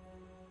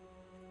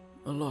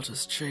 A lot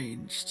has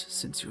changed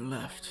since you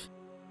left.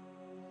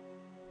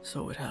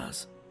 So it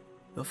has.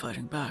 You're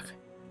fighting back.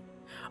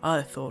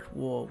 I thought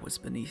war was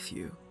beneath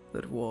you,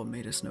 that war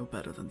made us no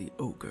better than the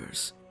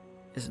ogres.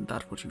 Isn't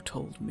that what you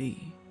told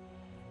me?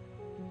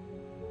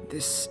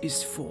 This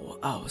is for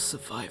our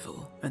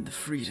survival and the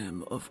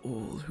freedom of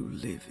all who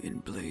live in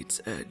Blade's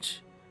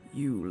Edge.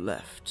 You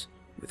left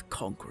with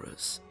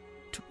conquerors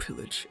to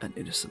pillage an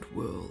innocent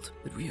world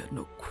that we had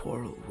no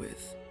quarrel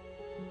with.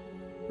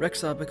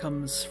 Rexxar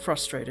becomes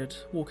frustrated,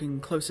 walking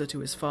closer to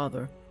his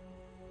father.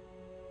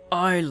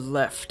 I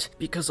left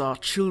because our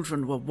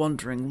children were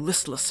wandering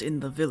listless in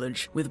the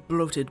village with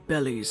bloated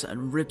bellies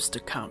and ribs to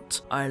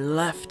count. I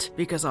left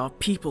because our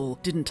people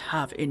didn't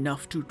have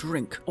enough to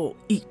drink or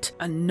eat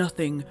and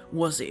nothing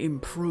was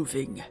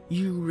improving.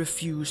 You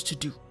refused to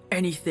do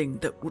anything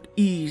that would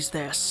ease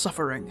their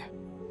suffering.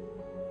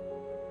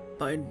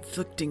 By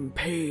inflicting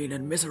pain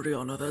and misery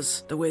on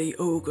others, the way the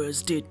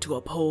ogres did to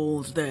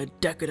uphold their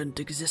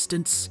decadent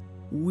existence.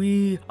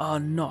 We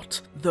are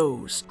not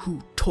those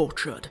who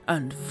tortured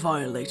and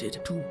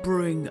violated to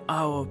bring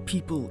our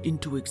people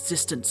into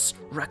existence,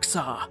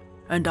 Rexxar,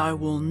 and I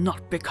will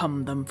not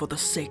become them for the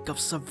sake of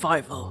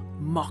survival.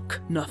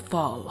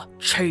 Mok'nathal,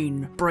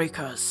 chain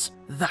breakers,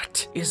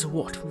 that is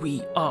what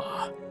we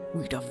are.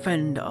 We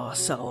defend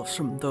ourselves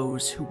from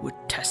those who would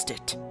test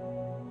it.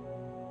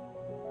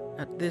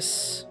 At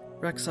this,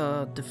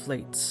 Rexxar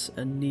deflates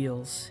and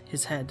kneels,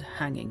 his head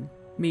hanging.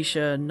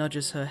 Misha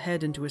nudges her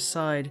head into his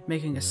side,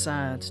 making a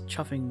sad,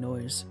 chuffing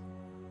noise.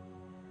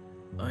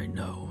 I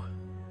know,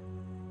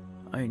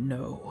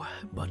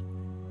 but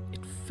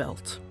it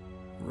felt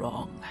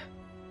wrong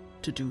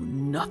to do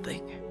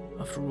nothing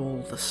after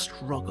all the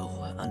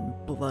struggle and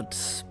blood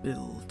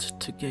spilled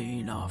to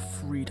gain our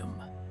freedom.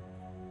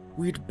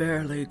 We'd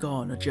barely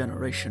gone a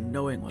generation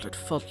knowing what it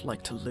felt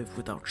like to live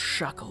without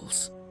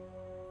shackles,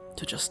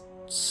 to just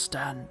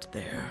stand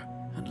there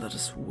and let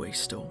us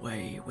waste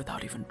away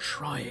without even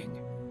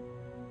trying.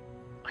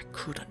 I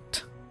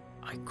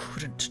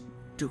couldn't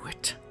do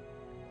it.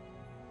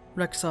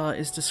 Rexxar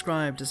is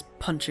described as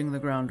punching the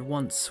ground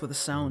once with a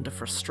sound of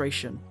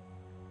frustration.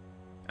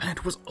 And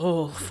it was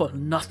all for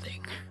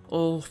nothing,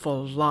 all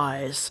for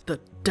lies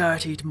that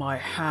dirtied my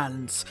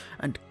hands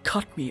and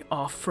cut me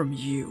off from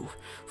you,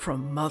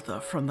 from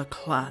Mother, from the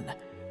clan,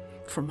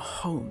 from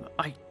home.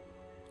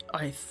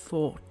 I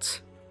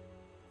thought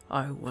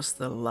I was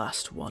the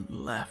last one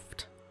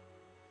left.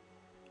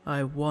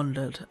 I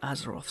wandered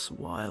Azeroth's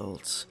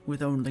wilds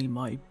with only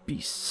my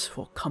beasts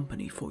for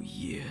company for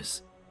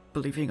years,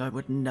 believing I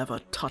would never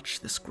touch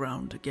this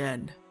ground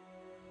again.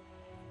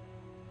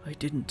 I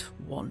didn't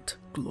want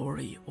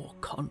glory or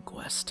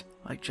conquest.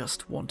 I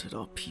just wanted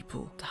our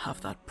people to have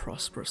that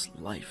prosperous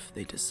life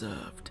they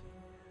deserved.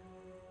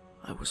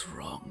 I was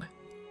wrong.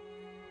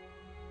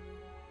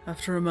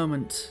 After a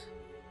moment,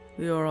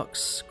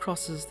 Leorox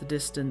crosses the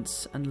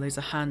distance and lays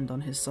a hand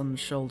on his son's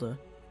shoulder.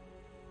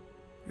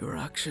 Your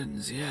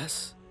actions,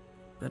 yes,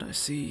 but I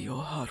see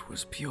your heart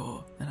was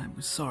pure, and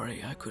I'm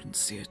sorry I couldn't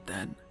see it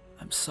then.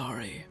 I'm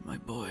sorry, my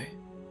boy.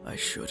 I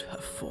should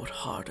have fought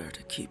harder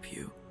to keep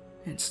you.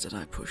 Instead,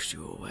 I pushed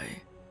you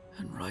away,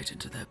 and right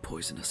into their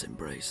poisonous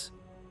embrace.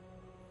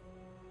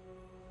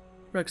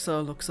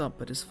 Rexxar looks up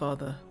at his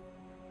father.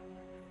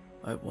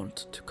 I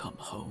want to come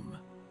home.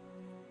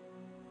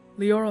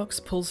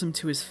 Leorox pulls him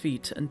to his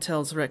feet and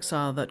tells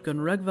Rexxar that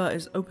Gunregva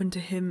is open to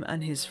him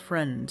and his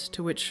friend,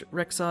 to which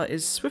Rexxar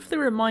is swiftly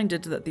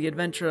reminded that the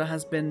adventurer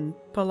has been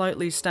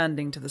politely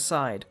standing to the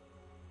side.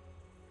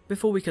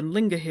 Before we can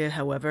linger here,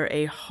 however,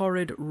 a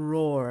horrid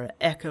roar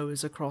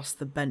echoes across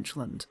the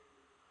benchland.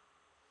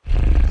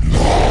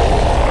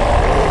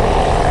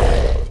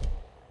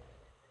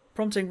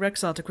 Prompting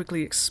Rexxar to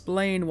quickly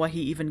explain why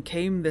he even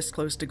came this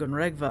close to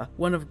Gunregva,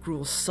 one of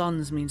Gruul's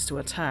sons means to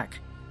attack.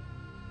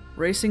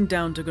 Racing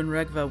down to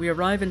Gunregva, we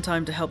arrive in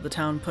time to help the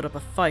town put up a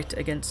fight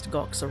against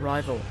Gok's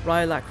arrival.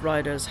 Rylak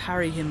riders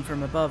harry him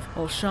from above,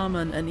 while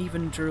Shaman and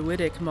even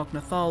druidic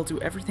Mok'nathal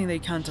do everything they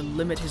can to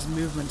limit his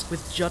movement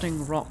with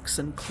jutting rocks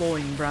and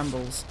clawing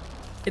brambles.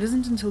 It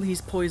isn't until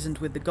he's poisoned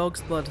with the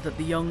Gog's blood that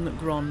the young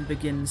Gron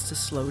begins to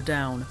slow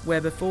down.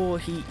 Where before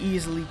he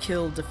easily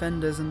killed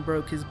defenders and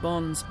broke his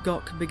bonds,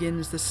 Gok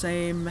begins the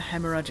same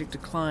hemorrhagic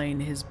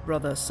decline his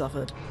brother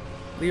suffered.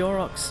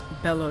 Leorox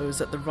bellows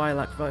at the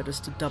Rylak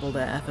riders to double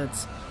their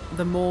efforts.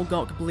 The more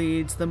Gok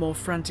bleeds, the more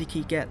frantic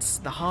he gets,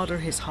 the harder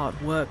his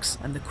heart works,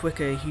 and the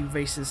quicker he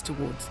races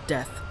towards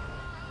death.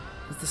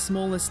 As the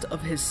smallest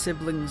of his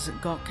siblings,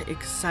 Gok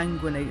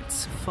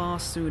exsanguinates far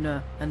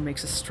sooner and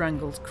makes a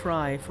strangled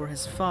cry for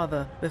his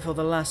father before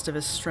the last of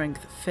his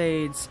strength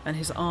fades and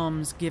his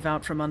arms give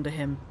out from under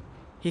him.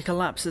 He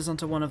collapses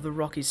onto one of the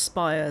rocky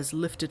spires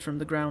lifted from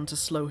the ground to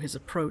slow his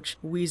approach,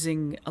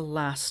 wheezing a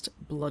last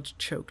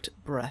blood-choked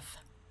breath.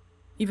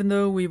 Even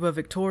though we were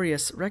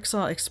victorious,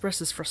 Rexxar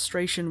expresses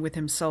frustration with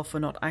himself for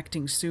not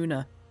acting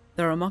sooner.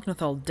 There are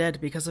Mok'nathal dead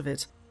because of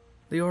it.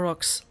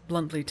 Leorox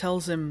bluntly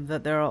tells him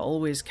that there are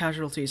always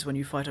casualties when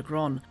you fight a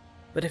Gron,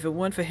 but if it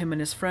weren't for him and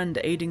his friend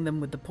aiding them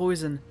with the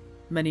poison,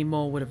 many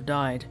more would have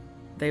died.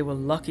 They were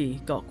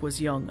lucky Gok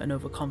was young and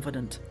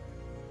overconfident.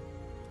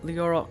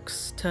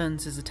 Leorox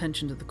turns his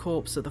attention to the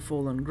corpse of the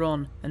fallen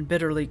Gron and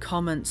bitterly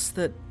comments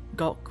that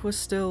Gok was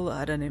still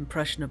at an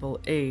impressionable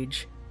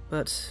age,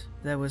 but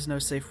there was no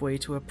safe way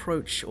to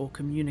approach or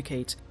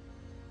communicate,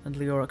 and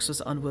Leorox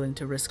was unwilling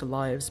to risk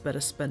lives better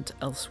spent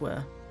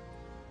elsewhere.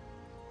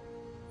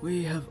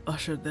 We have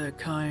ushered their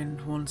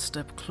kind one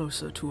step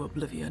closer to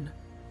oblivion.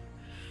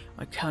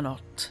 I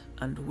cannot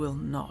and will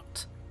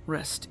not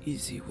rest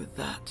easy with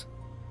that.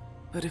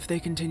 But if they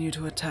continue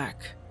to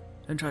attack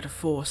and try to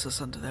force us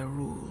under their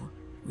rule,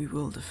 we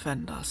will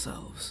defend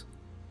ourselves.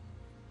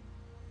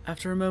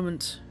 After a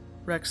moment,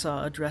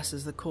 Rexxar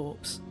addresses the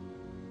corpse.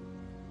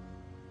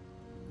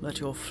 Let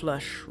your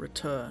flesh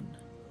return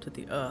to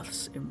the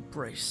earth's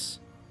embrace.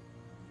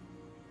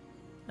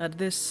 At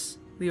this,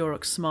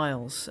 Leorox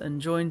smiles and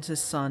joins his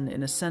son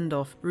in a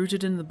send-off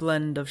rooted in the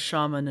blend of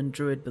shaman and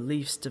druid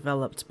beliefs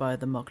developed by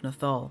the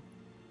Mok'nathal.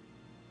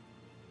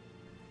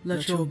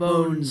 Let your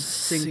bones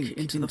sink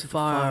into the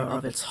fire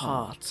of its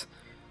heart.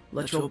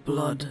 Let your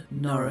blood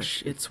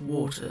nourish its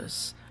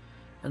waters,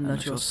 and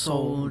let your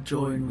soul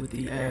join with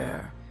the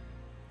air.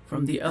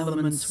 From the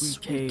elements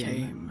we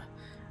came,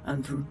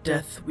 and through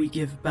death we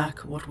give back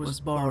what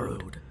was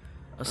borrowed,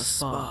 a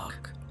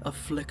spark, a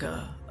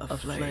flicker, a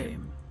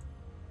flame.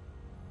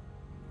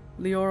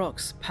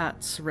 Leorox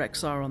pats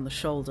Rexxar on the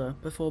shoulder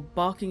before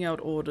barking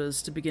out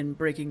orders to begin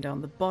breaking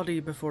down the body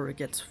before it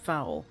gets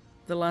foul.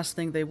 The last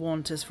thing they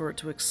want is for it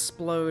to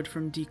explode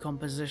from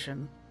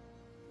decomposition.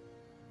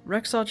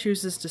 Rexxar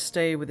chooses to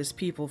stay with his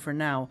people for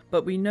now,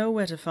 but we know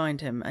where to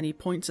find him, and he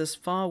points us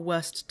far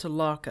west to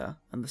Larka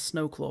and the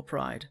Snowclaw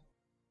Pride.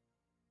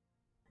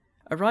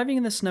 Arriving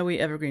in the snowy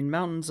evergreen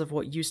mountains of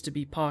what used to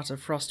be part of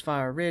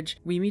Frostfire Ridge,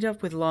 we meet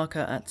up with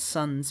Larka at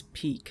Sun's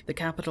Peak, the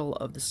capital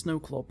of the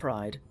Snowclaw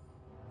Pride.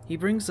 He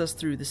brings us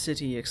through the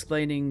city,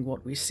 explaining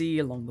what we see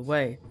along the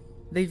way.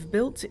 They've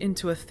built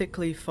into a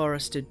thickly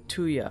forested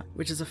tuya,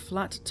 which is a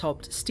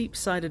flat-topped,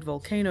 steep-sided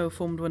volcano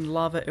formed when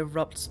lava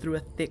erupts through a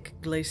thick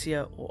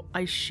glacier or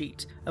ice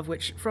sheet, of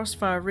which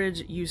Frostfire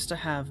Ridge used to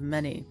have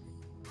many.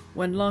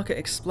 When Larka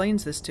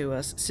explains this to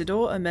us,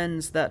 Sidor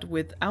amends that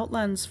with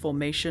Outland's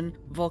formation,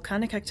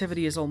 volcanic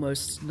activity is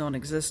almost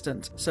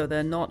non-existent, so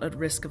they're not at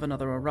risk of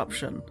another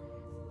eruption.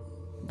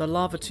 The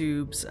lava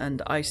tubes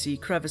and icy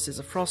crevices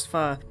of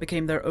Frostfire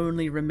became their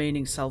only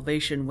remaining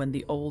salvation when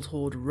the Old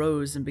Horde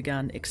rose and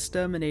began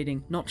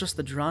exterminating not just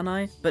the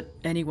Draenei, but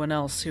anyone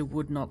else who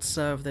would not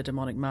serve their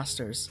demonic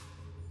masters.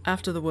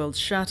 After the world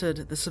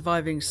shattered, the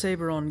surviving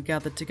Saberon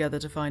gathered together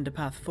to find a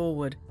path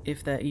forward,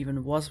 if there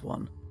even was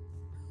one.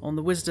 On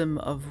the wisdom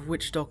of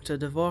witch doctor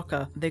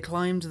Dvorka, they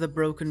climbed the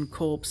broken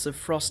corpse of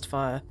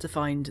Frostfire to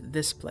find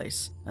this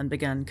place, and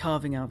began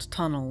carving out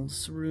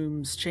tunnels,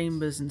 rooms,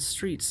 chambers, and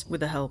streets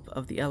with the help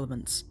of the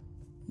elements.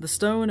 The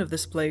stone of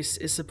this place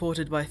is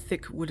supported by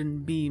thick wooden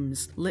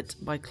beams, lit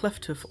by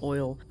clefthoof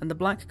oil, and the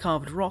black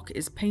carved rock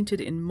is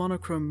painted in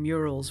monochrome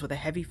murals with a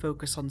heavy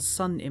focus on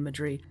sun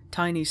imagery,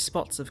 tiny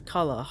spots of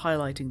colour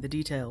highlighting the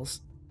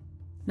details.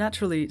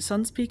 Naturally,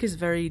 Sun's Peak is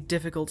very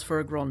difficult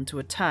for a Gron to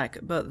attack,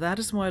 but that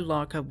is why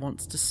Larka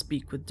wants to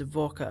speak with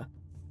Dvorka.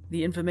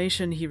 The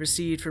information he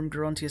received from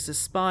Gerontius'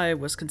 spy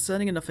was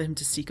concerning enough for him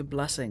to seek a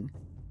blessing.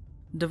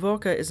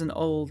 Dvorka is an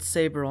old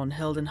Saberon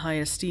held in high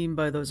esteem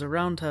by those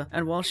around her,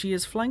 and while she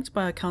is flanked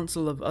by a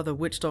council of other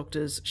witch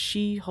doctors,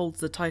 she holds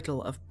the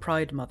title of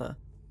Pride Mother.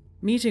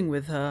 Meeting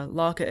with her,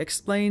 Larka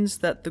explains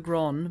that the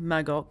Gron,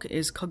 Magok,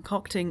 is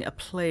concocting a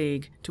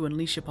plague to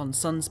unleash upon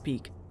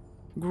Sunspeak.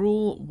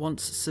 Gruul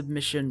wants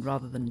submission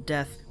rather than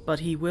death, but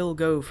he will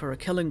go for a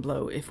killing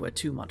blow if we're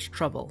too much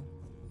trouble.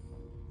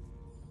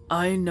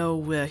 I know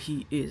where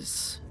he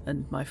is,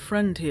 and my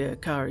friend here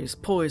carries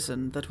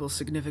poison that will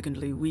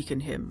significantly weaken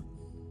him.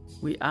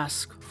 We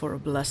ask for a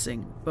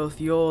blessing,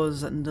 both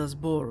yours and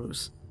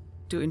Asboru's,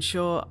 to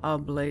ensure our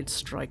blade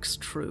strikes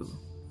true.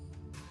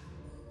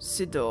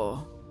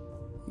 Sidor,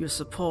 you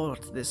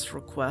support this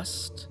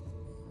request?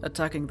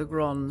 Attacking the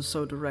Gron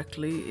so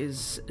directly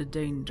is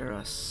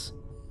dangerous.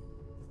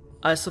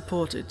 I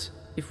support it.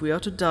 If we are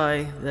to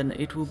die, then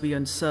it will be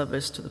in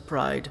service to the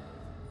Pride.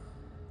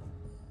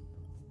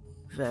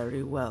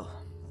 Very well.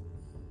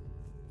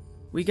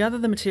 We gather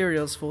the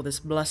materials for this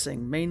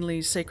blessing,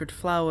 mainly sacred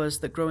flowers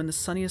that grow in the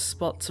sunniest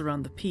spots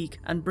around the peak,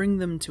 and bring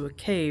them to a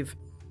cave.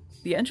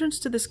 The entrance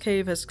to this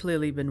cave has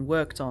clearly been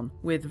worked on,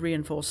 with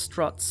reinforced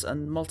struts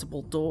and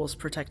multiple doors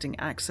protecting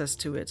access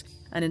to it,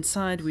 and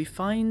inside we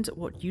find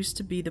what used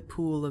to be the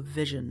Pool of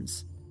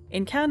Visions.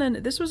 In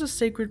canon, this was a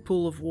sacred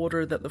pool of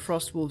water that the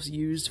Frostwolves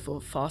used for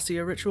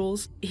Farseer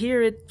rituals.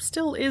 Here it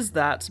still is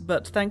that,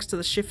 but thanks to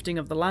the shifting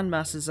of the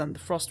landmasses and the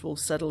Frostwolves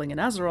settling in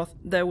Azeroth,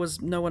 there was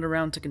no one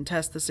around to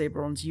contest the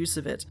Saberon's use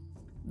of it.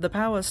 The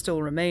power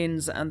still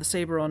remains, and the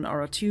Saberon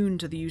are attuned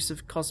to the use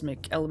of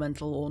cosmic,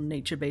 elemental, or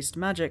nature-based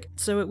magic,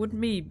 so it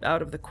wouldn't be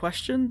out of the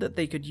question that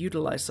they could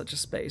utilize such a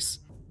space.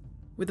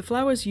 With the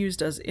flowers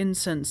used as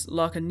incense,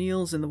 Larka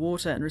kneels in the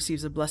water and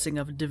receives a blessing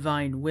of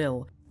divine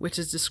will, which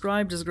is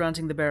described as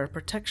granting the bearer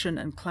protection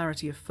and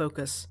clarity of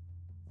focus.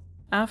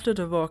 After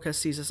Dvorka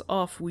sees us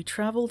off, we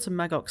travel to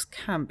Magok's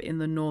camp in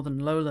the northern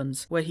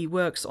lowlands, where he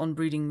works on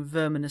breeding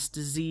verminous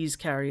disease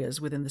carriers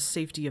within the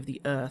safety of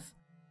the earth.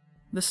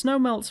 The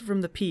snowmelt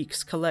from the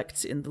peaks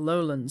collects in the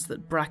lowlands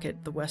that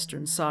bracket the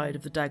western side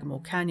of the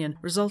Dagmor Canyon,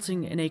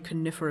 resulting in a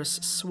coniferous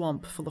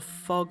swamp full of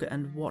fog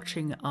and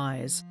watching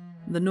eyes.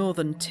 The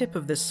northern tip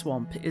of this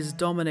swamp is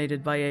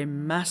dominated by a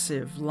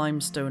massive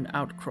limestone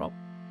outcrop,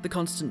 the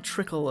constant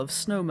trickle of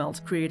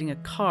snowmelt creating a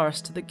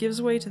karst that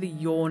gives way to the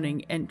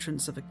yawning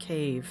entrance of a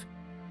cave.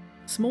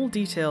 Small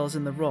details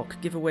in the rock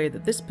give away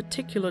that this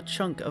particular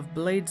chunk of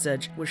Blade's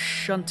Edge was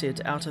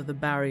shunted out of the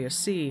Barrier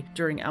Sea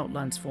during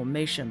Outland's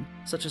formation,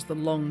 such as the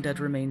long-dead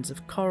remains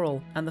of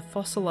coral and the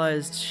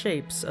fossilized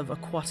shapes of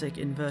aquatic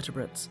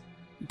invertebrates.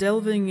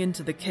 Delving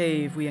into the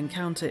cave, we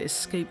encounter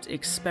escaped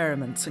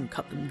experiments and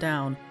cut them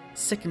down,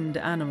 sickened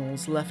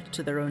animals left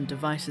to their own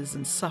devices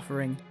and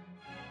suffering.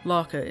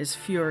 Larka is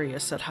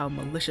furious at how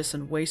malicious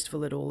and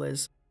wasteful it all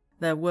is.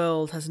 Their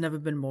world has never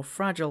been more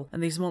fragile,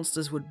 and these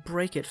monsters would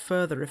break it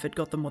further if it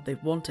got them what they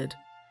wanted.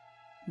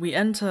 We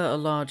enter a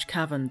large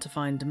cavern to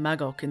find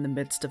Magok in the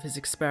midst of his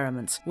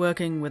experiments,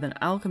 working with an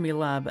alchemy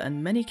lab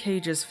and many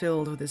cages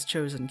filled with his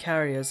chosen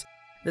carriers.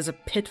 There's a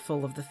pit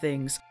full of the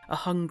things, a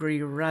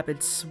hungry,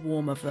 rabid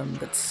swarm of them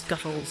that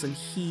scuttles and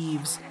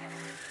heaves.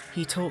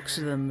 He talks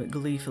to them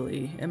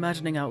gleefully,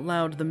 imagining out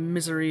loud the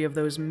misery of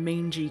those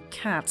mangy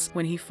cats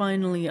when he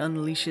finally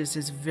unleashes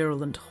his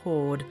virulent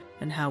horde,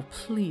 and how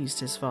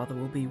pleased his father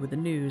will be with the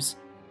news.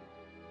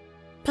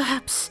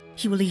 Perhaps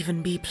he will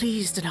even be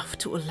pleased enough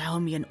to allow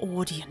me an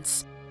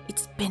audience.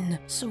 It's been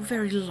so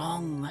very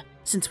long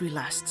since we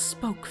last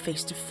spoke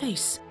face to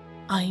face.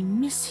 I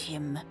miss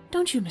him.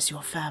 Don't you miss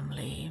your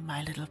family,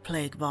 my little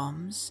plague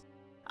bombs?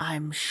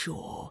 I'm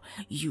sure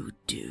you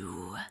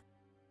do.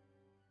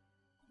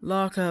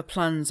 Larka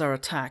plans our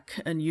attack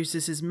and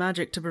uses his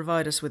magic to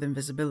provide us with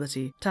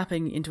invisibility,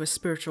 tapping into a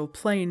spiritual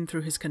plane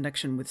through his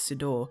connection with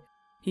Sidor.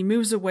 He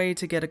moves away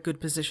to get a good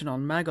position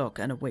on Magok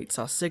and awaits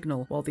our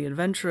signal, while the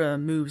adventurer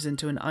moves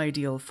into an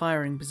ideal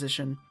firing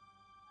position.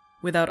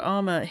 Without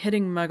armor,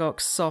 hitting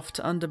Magok's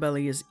soft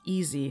underbelly is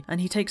easy,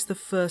 and he takes the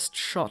first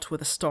shot with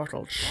a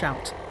startled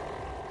shout.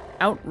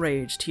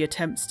 Outraged, he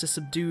attempts to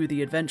subdue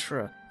the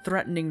adventurer,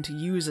 threatening to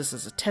use us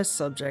as a test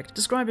subject,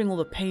 describing all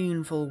the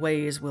painful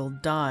ways we'll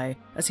die,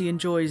 as he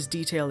enjoys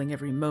detailing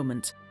every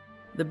moment.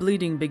 The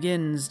bleeding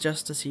begins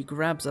just as he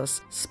grabs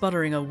us,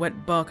 sputtering a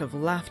wet bark of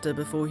laughter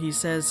before he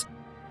says,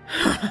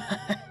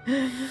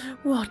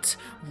 "What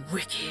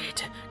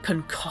wicked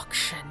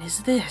concoction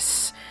is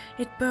this?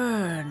 It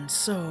burns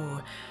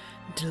so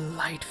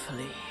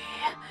delightfully.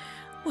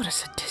 What a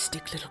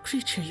sadistic little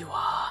creature you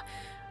are.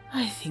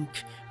 I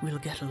think we'll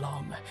get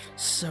along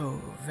so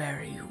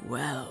very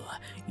well,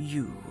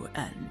 you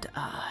and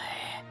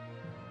I."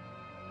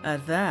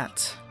 At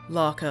that,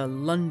 Larka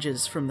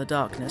lunges from the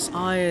darkness,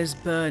 eyes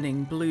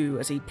burning blue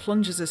as he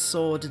plunges his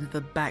sword into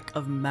the back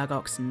of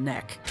Magok's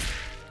neck.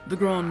 The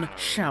Gron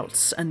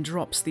shouts and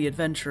drops the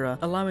adventurer,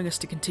 allowing us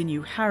to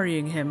continue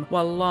harrying him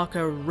while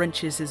Larka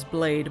wrenches his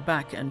blade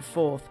back and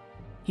forth.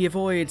 He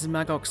avoids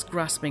Magok's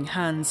grasping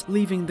hands,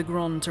 leaving the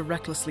Gron to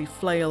recklessly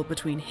flail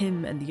between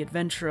him and the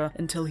adventurer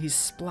until he's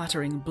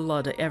splattering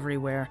blood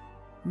everywhere.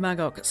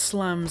 Magok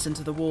slams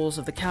into the walls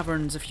of the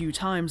caverns a few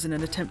times in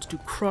an attempt to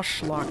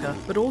crush Larka,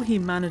 but all he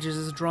manages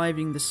is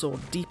driving the sword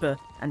deeper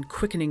and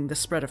quickening the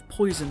spread of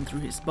poison through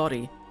his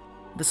body.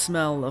 The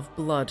smell of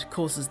blood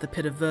causes the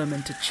pit of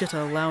vermin to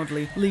chitter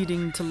loudly,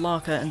 leading to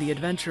Larka and the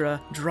adventurer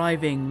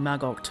driving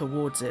Magok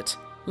towards it.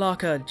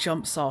 Larka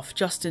jumps off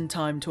just in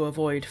time to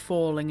avoid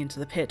falling into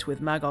the pit with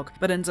Magok,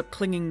 but ends up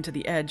clinging to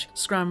the edge,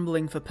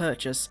 scrambling for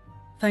purchase.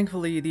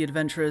 Thankfully, the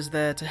adventurer is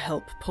there to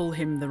help pull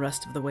him the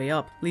rest of the way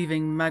up,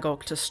 leaving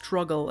Magok to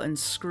struggle and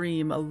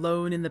scream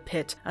alone in the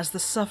pit as the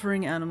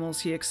suffering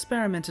animals he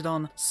experimented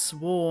on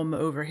swarm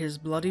over his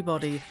bloody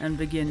body and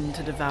begin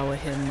to devour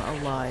him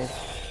alive.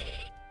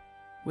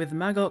 With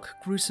Magok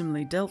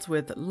gruesomely dealt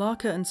with,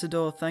 Larka and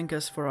Sidor thank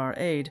us for our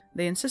aid.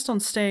 They insist on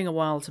staying a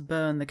while to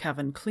burn the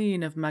cavern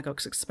clean of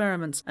Magok's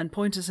experiments and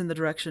point us in the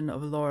direction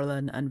of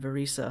Laurelin and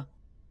Verisa.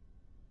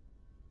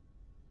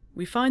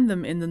 We find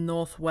them in the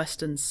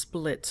northwestern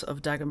split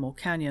of Dagamore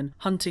Canyon,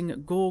 hunting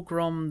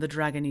Gorgrond the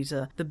Dragon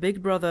Eater, the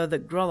big brother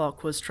that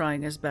Grolok was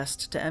trying his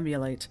best to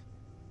emulate.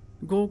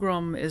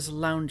 Gorgrond is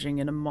lounging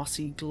in a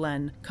mossy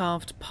glen,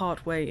 carved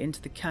partway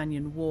into the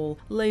canyon wall,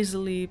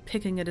 lazily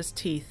picking at his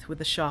teeth with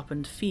the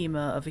sharpened femur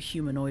of a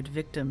humanoid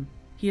victim.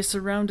 He is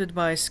surrounded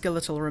by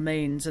skeletal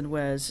remains and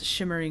wears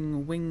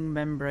shimmering wing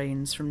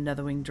membranes from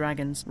netherwing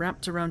dragons,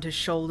 wrapped around his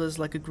shoulders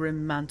like a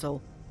grim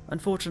mantle.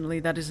 Unfortunately,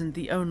 that isn't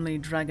the only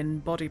dragon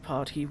body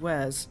part he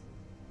wears.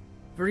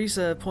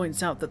 Verisa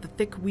points out that the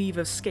thick weave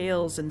of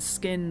scales and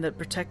skin that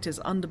protect his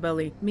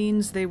underbelly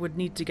means they would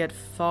need to get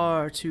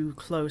far too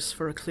close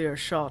for a clear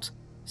shot.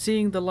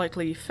 Seeing the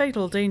likely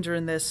fatal danger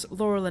in this,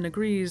 Laurelin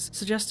agrees,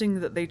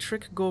 suggesting that they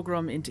trick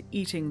Gorgrond into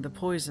eating the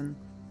poison.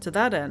 To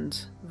that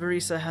end,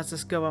 Verisa has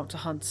us go out to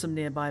hunt some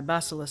nearby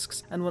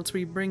basilisks, and once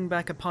we bring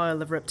back a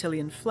pile of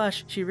reptilian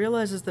flesh, she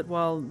realizes that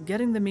while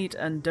getting the meat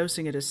and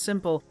dosing it is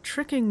simple,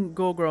 tricking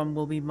Gorgrond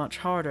will be much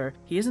harder.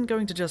 He isn't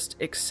going to just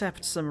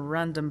accept some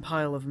random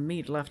pile of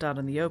meat left out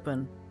in the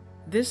open.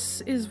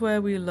 This is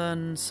where we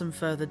learn some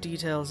further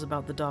details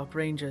about the Dark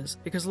Rangers,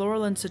 because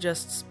Laurelin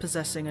suggests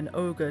possessing an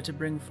ogre to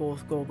bring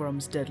forth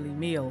Gorgrond's deadly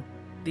meal.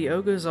 The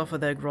ogres offer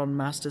their Grond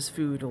masters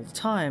food all the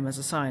time as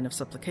a sign of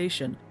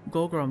supplication.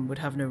 Gorgrond would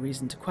have no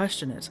reason to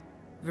question it.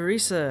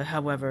 Verisa,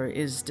 however,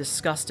 is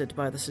disgusted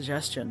by the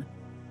suggestion.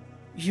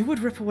 "You would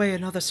rip away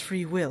another's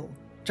free will,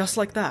 just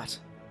like that?"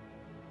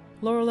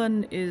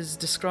 Laurelin is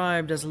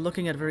described as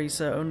looking at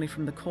Verisa only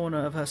from the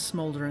corner of her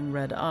smouldering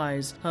red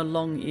eyes, her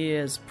long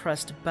ears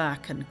pressed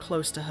back and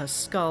close to her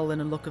skull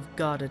in a look of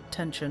guarded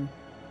tension.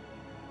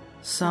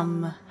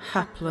 Some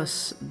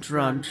hapless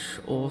drudge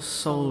or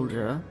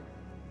soldier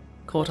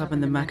caught up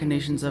in the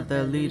machinations of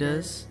their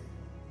leaders?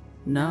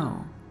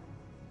 No.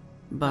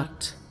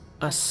 But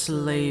a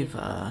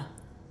slaver.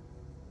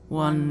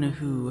 One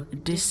who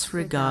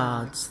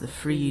disregards the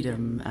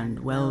freedom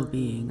and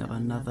well-being of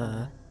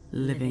another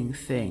living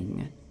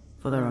thing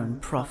for their own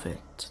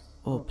profit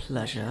or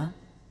pleasure?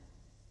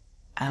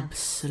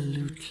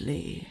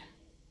 Absolutely.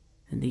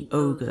 And the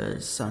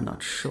ogres are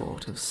not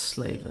short of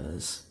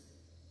slavers.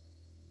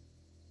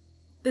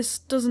 This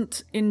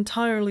doesn't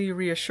entirely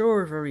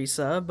reassure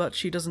Verisa, but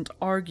she doesn't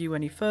argue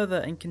any further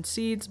and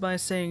concedes by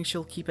saying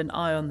she'll keep an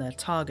eye on their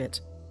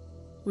target.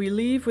 We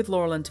leave with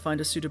Laurelin to find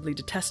a suitably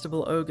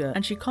detestable ogre,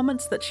 and she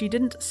comments that she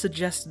didn't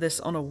suggest this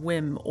on a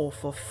whim or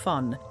for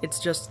fun. It's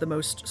just the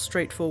most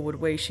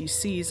straightforward way she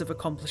sees of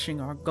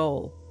accomplishing our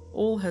goal.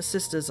 All her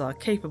sisters are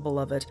capable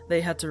of it. They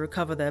had to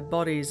recover their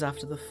bodies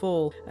after the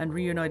fall, and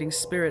reuniting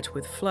spirit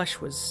with flesh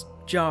was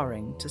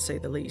jarring, to say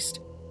the least.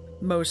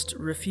 Most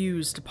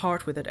refuse to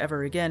part with it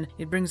ever again.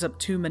 It brings up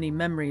too many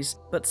memories,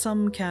 but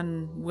some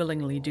can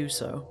willingly do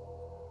so.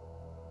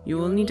 You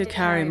will need to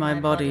carry my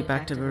body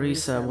back to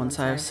Verisa once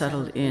I have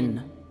settled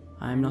in.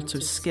 I am not so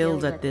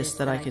skilled at this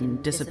that I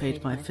can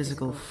dissipate my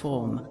physical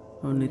form.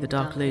 Only the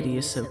Dark Lady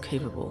is so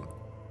capable.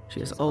 She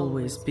has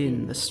always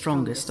been the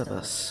strongest of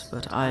us,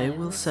 but I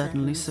will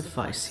certainly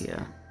suffice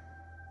here.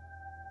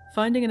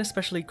 Finding an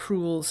especially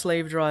cruel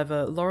slave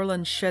driver,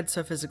 Laurelin sheds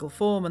her physical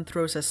form and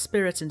throws her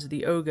spirit into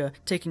the ogre,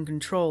 taking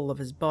control of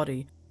his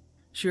body.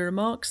 She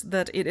remarks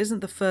that it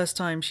isn't the first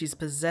time she's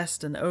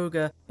possessed an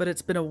ogre, but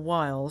it's been a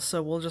while,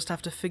 so we'll just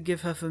have to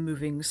forgive her for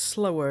moving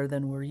slower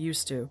than we're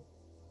used to.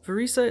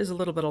 Verisa is a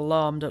little bit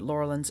alarmed at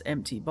Laurelin's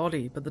empty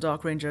body, but the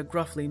Dark Ranger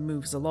gruffly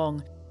moves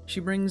along. She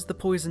brings the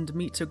poisoned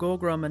meat to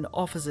Gorgrond and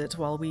offers it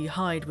while we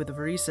hide with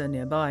Verisa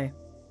nearby.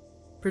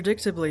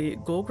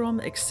 Predictably,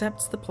 Gorgrond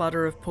accepts the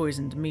platter of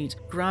poisoned meat,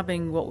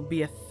 grabbing what would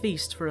be a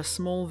feast for a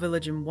small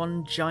village in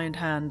one giant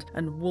hand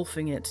and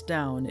wolfing it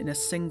down in a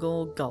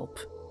single gulp.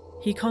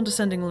 He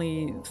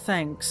condescendingly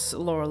thanks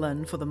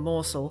Laurelin for the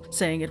morsel,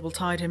 saying it will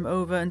tide him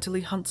over until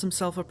he hunts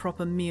himself a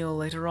proper meal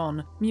later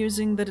on,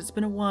 musing that it's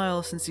been a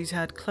while since he's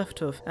had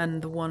clefthoof,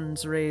 and the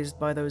ones raised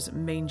by those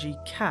mangy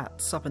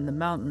cats up in the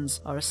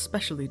mountains are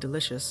especially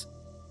delicious.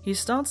 He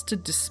starts to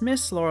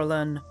dismiss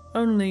Laurelin,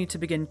 only to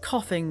begin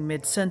coughing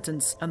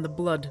mid-sentence, and the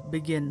blood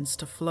begins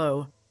to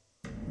flow.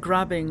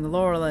 Grabbing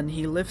Laurelin,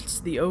 he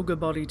lifts the ogre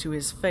body to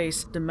his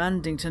face,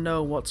 demanding to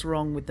know what's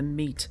wrong with the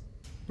meat.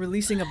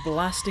 Releasing a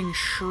blasting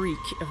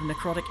shriek of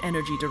necrotic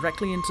energy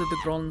directly into the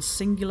Grond's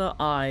singular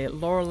eye,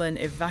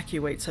 Laurelin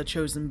evacuates her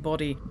chosen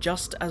body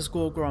just as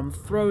Gorgrond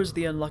throws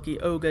the unlucky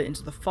ogre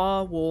into the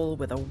far wall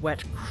with a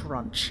wet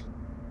crunch.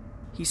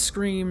 He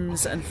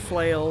screams and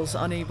flails,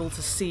 unable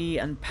to see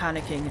and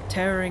panicking,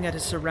 tearing at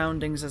his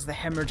surroundings as the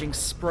hemorrhaging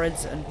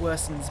spreads and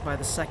worsens by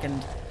the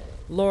second.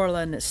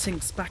 Laurelin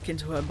sinks back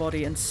into her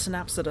body and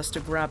snaps at us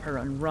to grab her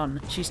and run.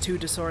 She's too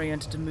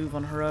disoriented to move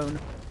on her own.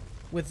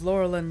 With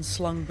Laurelin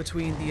slung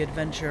between the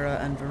adventurer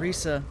and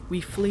Verisa, we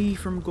flee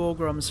from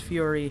Gorgrond's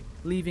fury,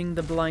 leaving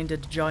the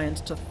blinded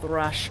giant to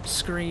thrash,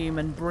 scream,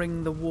 and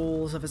bring the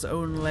walls of his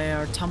own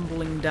lair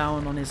tumbling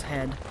down on his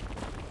head.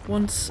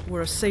 Once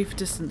we're a safe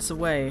distance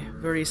away,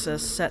 Verisa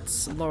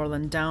sets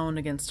Laurelin down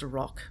against a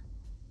rock.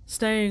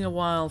 Staying a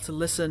while to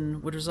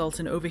listen would result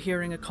in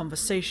overhearing a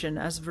conversation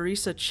as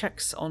Verisa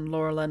checks on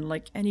Laurelin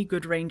like any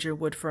good ranger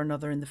would for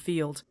another in the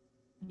field.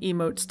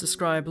 Emotes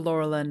describe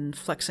Laurelin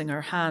flexing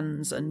her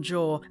hands and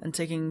jaw and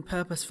taking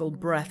purposeful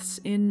breaths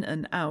in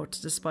and out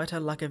despite her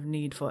lack of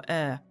need for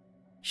air.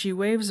 She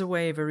waves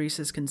away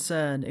Verisa's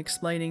concern,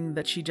 explaining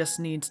that she just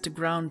needs to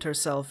ground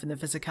herself in the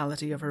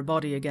physicality of her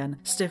body again,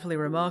 stiffly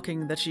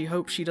remarking that she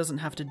hopes she doesn't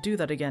have to do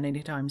that again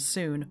anytime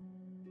soon.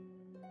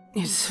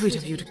 It's sweet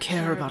of you to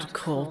care about a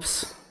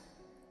corpse.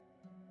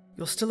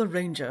 You're still a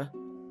ranger.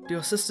 Do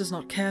your sisters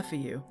not care for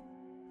you?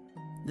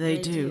 They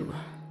do.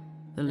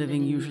 The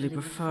living usually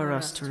prefer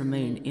us to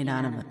remain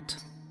inanimate.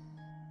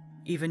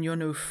 Even your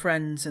no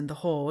friends in the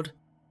Horde?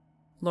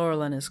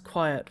 Laurelin is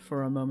quiet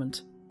for a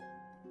moment.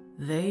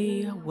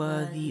 They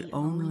were the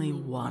only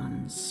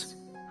ones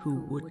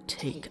who would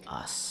take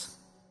us.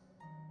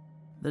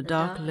 The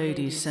Dark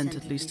Lady sent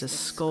at least a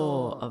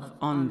score of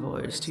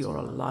envoys to your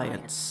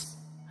alliance,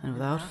 and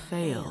without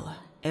fail,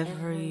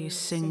 every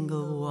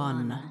single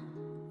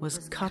one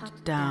was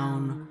cut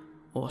down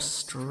or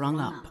strung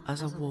up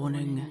as a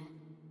warning.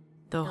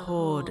 The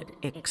Horde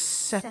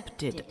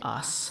accepted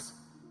us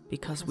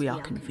because we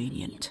are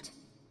convenient,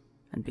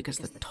 and because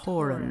the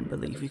Tauren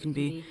believe we can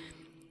be...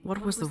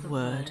 what was the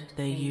word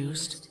they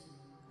used?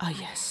 Ah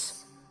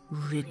yes,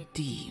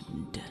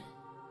 redeemed.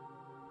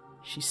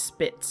 She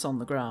spits on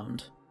the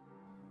ground.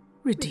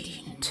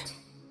 Redeemed?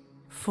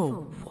 For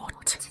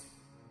what?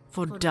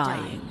 For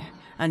dying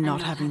and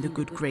not having the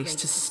good grace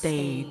to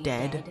stay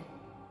dead?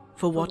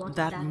 For what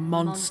that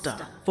monster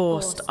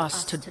forced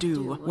us to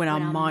do when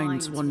our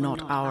minds were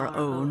not our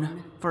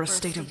own? For a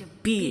state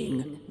of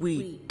being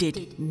we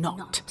did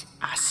not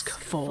ask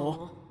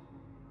for?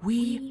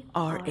 We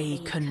are a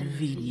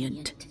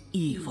convenient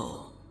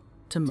evil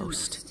to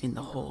most in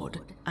the Horde,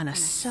 and a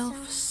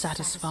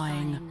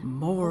self-satisfying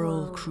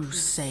moral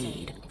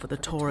crusade for the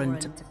Tauren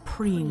to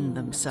preen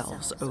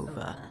themselves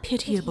over.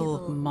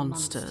 Pitiable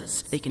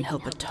monsters they can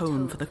help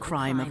atone for the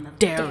crime of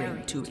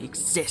daring to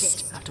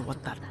exist after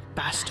what that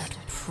bastard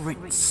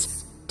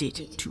prince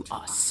did to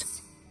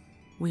us.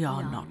 We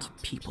are not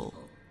people,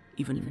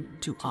 even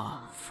to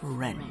our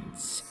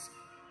friends.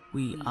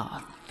 We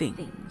are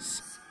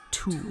things.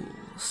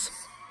 Tools,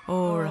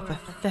 or a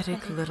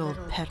pathetic little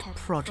pet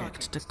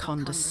project to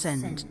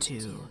condescend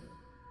to.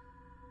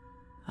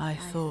 I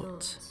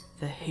thought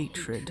the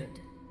hatred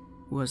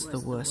was the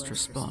worst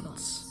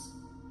response,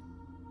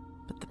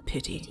 but the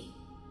pity,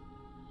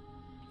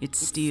 it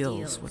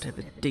steals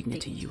whatever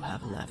dignity you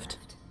have left.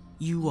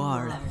 You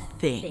are a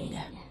thing,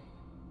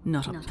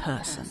 not a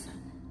person,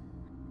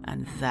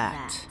 and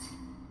that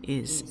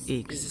is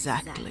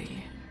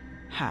exactly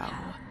how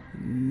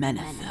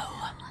Mok'nathal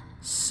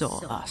saw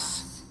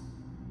us.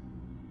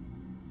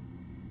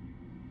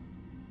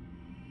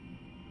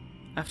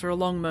 After a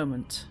long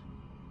moment,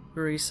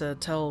 Verisa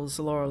tells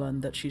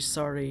Laurelin that she's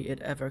sorry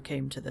it ever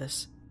came to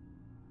this.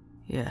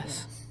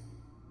 Yes,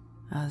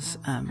 as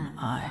am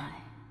I.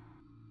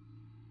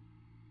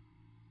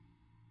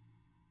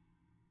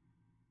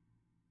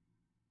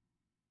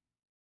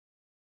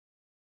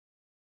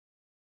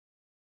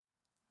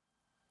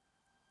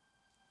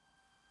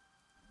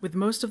 With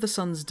most of the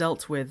sons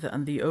dealt with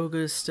and the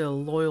ogres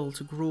still loyal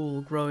to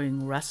Gruul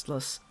growing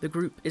restless, the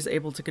group is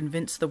able to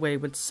convince the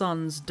wayward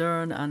sons,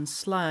 Dern and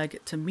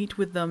Slag, to meet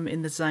with them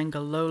in the Zanga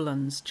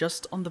lowlands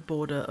just on the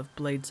border of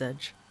Blade's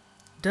Edge.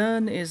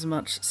 Dern is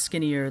much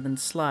skinnier than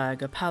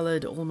Slag, a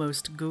pallid,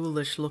 almost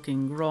ghoulish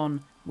looking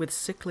Gron with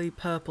sickly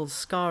purple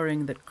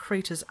scarring that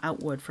craters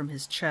outward from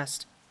his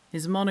chest.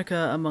 His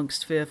moniker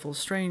amongst fearful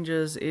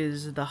strangers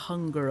is the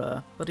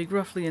Hungerer, but he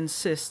gruffly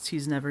insists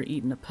he's never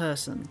eaten a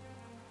person.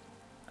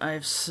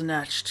 I've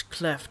snatched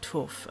cleft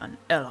hoof and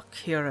elk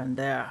here and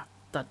there.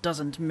 That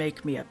doesn't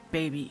make me a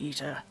baby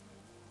eater.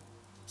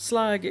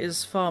 Slag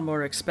is far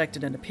more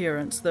expected in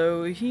appearance,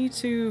 though he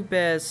too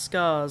bears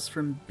scars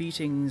from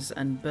beatings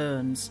and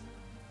burns.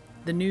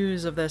 The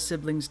news of their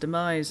siblings'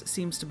 demise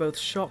seems to both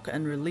shock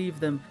and relieve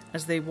them,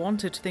 as they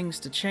wanted things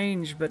to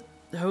change but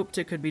hoped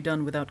it could be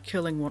done without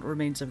killing what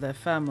remains of their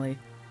family.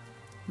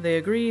 They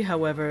agree,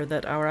 however,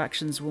 that our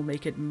actions will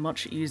make it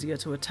much easier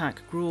to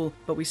attack Gruul,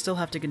 but we still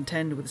have to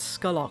contend with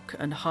Skullock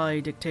and High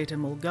Dictator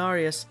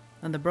Mulgarius,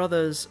 and the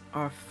brothers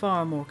are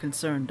far more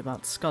concerned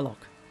about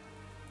Skullock.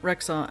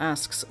 Rexxar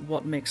asks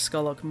what makes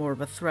Skullock more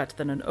of a threat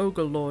than an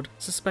ogre lord,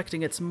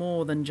 suspecting it's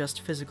more than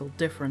just physical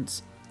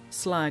difference.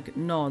 Slag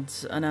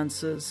nods and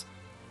answers,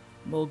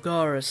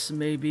 Mulgaris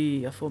may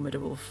be a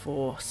formidable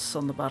force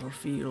on the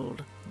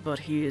battlefield, but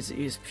his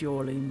is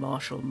purely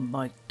martial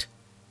might.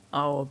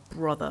 Our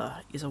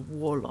brother is a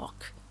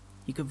warlock.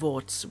 He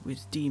cavorts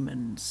with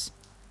demons.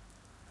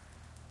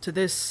 To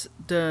this,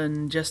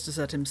 Dern gestures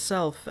at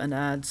himself and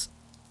adds,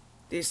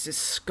 This is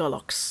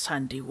Skullock's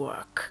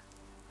handiwork.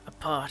 A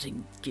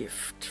parting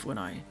gift when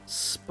I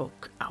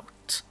spoke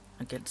out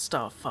against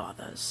our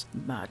father's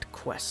mad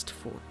quest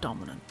for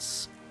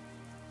dominance.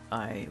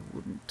 I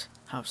wouldn't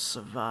have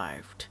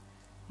survived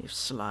if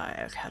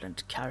Slag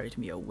hadn't carried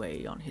me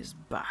away on his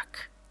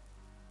back.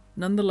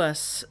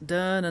 Nonetheless,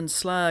 Dern and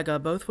Slag are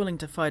both willing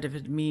to fight if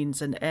it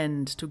means an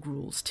end to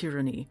Gruul's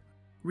tyranny.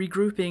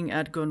 Regrouping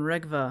at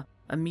Gunregva,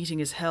 a meeting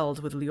is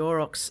held with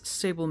Leorox,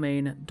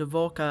 Sablemane,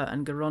 Dvorka,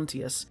 and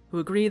Gerontius, who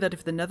agree that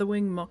if the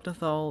Netherwing,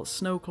 Mok'nathal,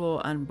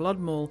 Snowclaw, and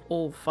Bloodmaul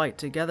all fight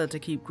together to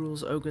keep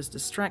Gruul's ogres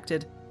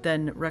distracted,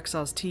 then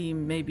Rexxar's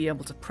team may be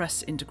able to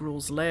press into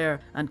Gruul's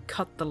lair and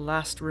cut the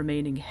last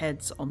remaining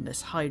heads on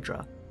this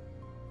Hydra.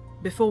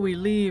 Before we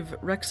leave,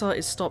 Rexxar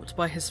is stopped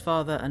by his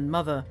father and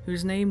mother,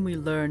 whose name we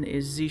learn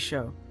is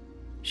Zisho.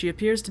 She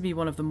appears to be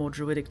one of the more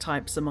druidic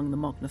types among the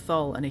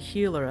Mok'nathal, and a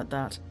healer at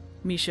that.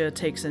 Misha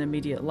takes an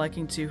immediate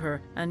liking to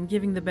her, and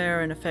giving the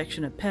bear an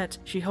affectionate pet,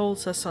 she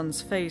holds her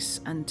son's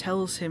face and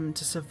tells him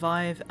to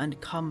survive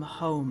and come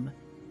home.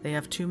 They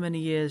have too many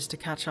years to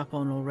catch up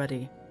on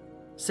already.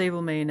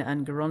 Sablemane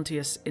and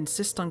Gerontius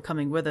insist on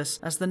coming with us,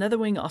 as the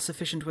Netherwing are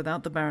sufficient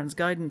without the Baron's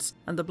guidance,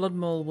 and the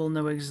Bloodmaul will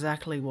know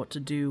exactly what to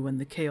do when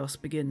the chaos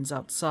begins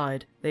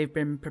outside. They've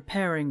been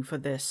preparing for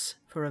this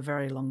for a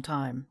very long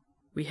time.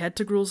 We head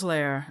to Gruul's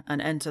lair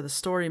and enter the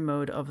story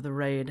mode of the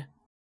raid.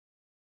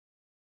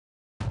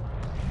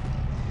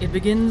 It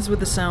begins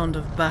with the sound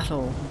of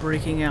battle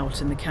breaking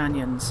out in the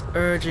canyons,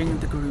 urging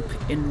the group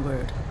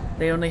inward.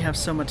 They only have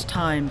so much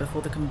time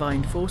before the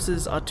combined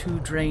forces are too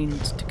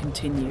drained to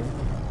continue.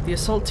 The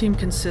assault team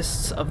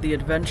consists of the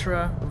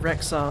Adventurer,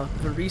 Rexxar,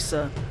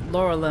 Verisa,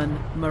 Laurelin,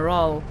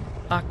 Maral,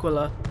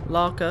 Aquila,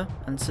 Larka,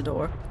 and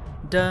Sidor,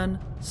 Dern,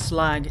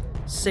 Slag,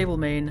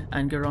 Sablemane,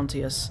 and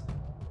Gerontius.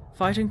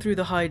 Fighting through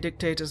the High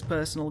Dictator's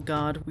personal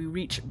guard, we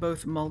reach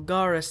both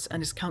Mulgaris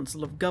and his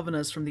council of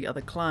governors from the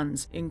other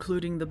clans,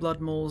 including the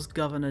Bloodmaul's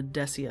governor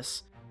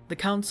Decius. The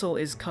council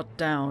is cut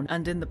down,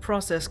 and in the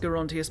process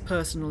Gerontius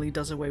personally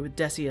does away with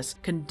Decius,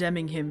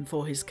 condemning him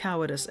for his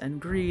cowardice and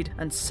greed,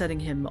 and setting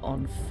him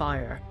on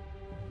fire.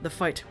 The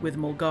fight with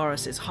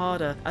Mulgaris is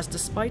harder, as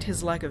despite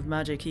his lack of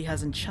magic he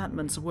has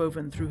enchantments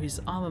woven through his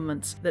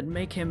armaments that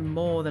make him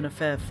more than a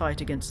fair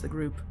fight against the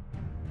group.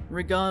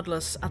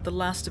 Regardless, at the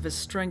last of his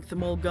strength,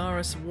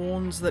 Mulgaris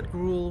warns that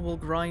Gruul will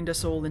grind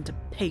us all into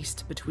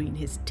paste between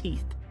his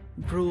teeth.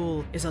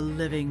 Gruul is a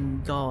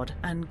living god,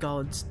 and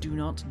gods do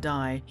not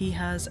die. He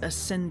has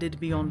ascended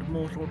beyond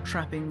mortal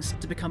trappings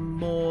to become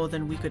more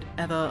than we could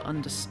ever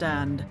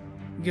understand.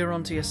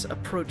 Gerontius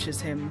approaches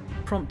him,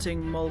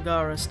 prompting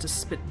Mulgaris to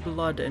spit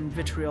blood and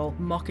vitriol,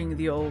 mocking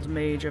the old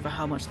mage over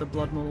how much the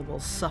Bloodmaul will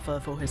suffer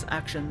for his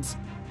actions.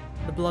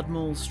 The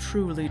Bloodmaul's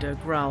true leader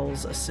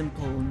growls a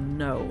simple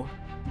no,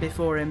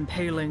 before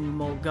impaling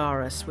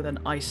Mulgaris with an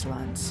ice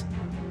lance.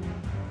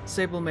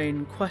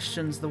 Sablemane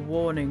questions the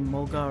warning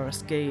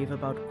Mulgaris gave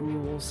about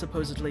Gruul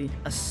supposedly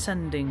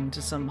ascending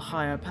to some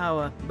higher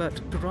power,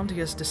 but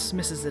Gerontius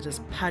dismisses it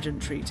as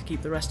pageantry to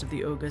keep the rest of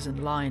the ogres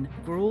in line.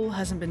 Gruul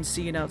hasn't been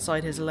seen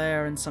outside his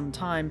lair in some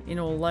time. In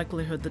all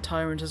likelihood, the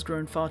tyrant has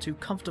grown far too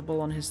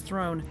comfortable on his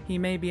throne. He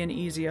may be an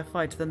easier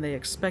fight than they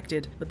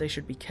expected, but they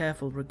should be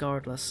careful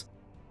regardless.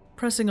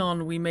 Pressing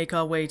on, we make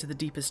our way to the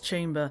deepest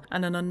chamber,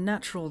 and an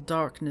unnatural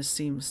darkness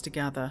seems to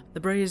gather. The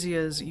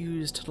braziers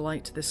used to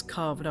light this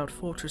carved-out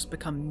fortress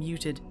become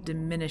muted,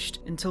 diminished,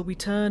 until we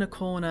turn a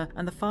corner,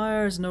 and the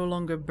fires no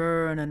longer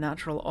burn a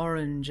natural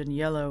orange and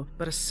yellow,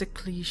 but a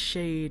sickly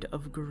shade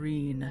of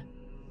green.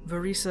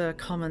 Verisa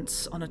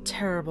comments on a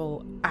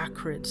terrible,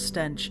 acrid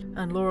stench,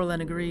 and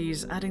Laurelin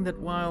agrees, adding that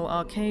while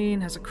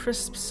arcane has a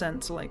crisp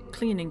scent like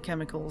cleaning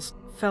chemicals,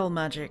 fell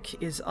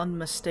magic is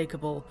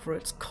unmistakable for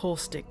its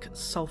caustic,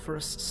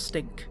 sulphurous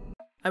stink.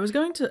 I was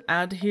going to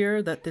add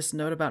here that this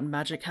note about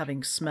magic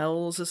having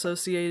smells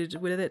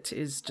associated with it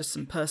is just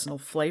some personal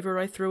flavor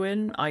I threw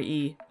in,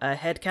 i.e. a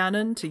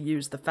headcanon, to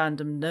use the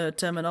fandom nerd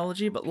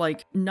terminology, but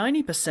like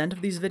 90%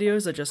 of these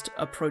videos are just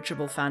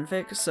approachable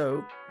fanfic,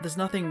 so there's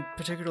nothing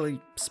particularly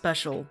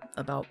special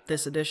about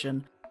this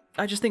edition.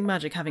 I just think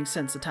magic having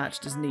scents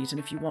attached is neat, and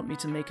if you want me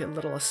to make a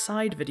little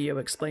aside video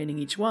explaining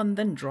each one,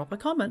 then drop a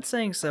comment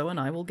saying so and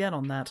I will get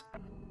on that.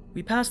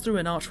 We pass through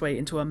an archway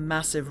into a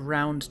massive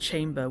round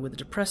chamber with a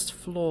depressed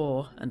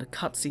floor, and a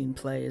cutscene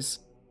plays.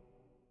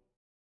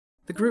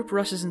 The group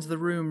rushes into the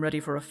room ready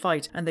for a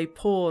fight, and they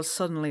pause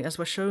suddenly as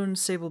we're shown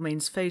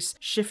Sablemane's face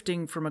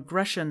shifting from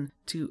aggression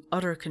to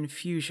utter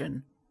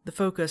confusion. The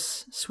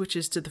focus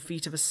switches to the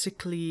feet of a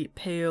sickly,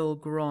 pale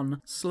Gron,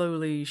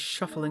 slowly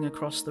shuffling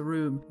across the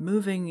room,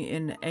 moving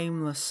in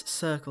aimless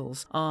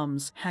circles,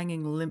 arms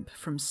hanging limp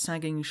from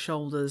sagging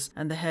shoulders,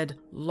 and the head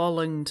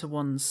lolling to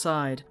one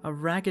side. A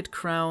ragged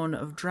crown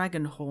of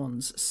dragon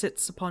horns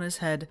sits upon his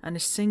head, and a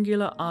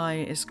singular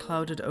eye is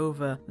clouded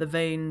over, the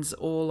veins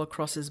all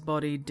across his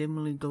body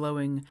dimly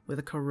glowing with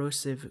a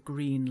corrosive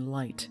green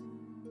light.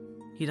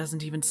 He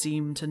doesn't even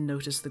seem to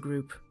notice the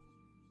group.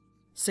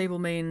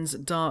 Sablemane's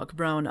dark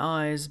brown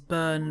eyes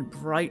burn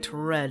bright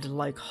red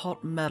like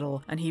hot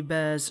metal, and he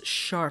bares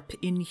sharp,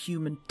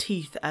 inhuman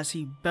teeth as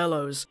he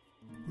bellows,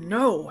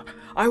 "No!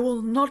 I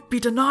will not be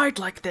denied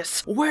like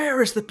this!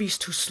 Where is the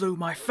beast who slew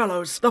my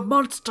fellows, the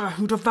monster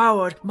who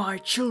devoured my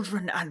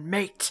children and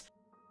mate?"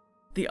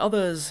 The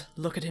others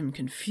look at him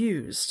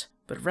confused,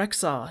 but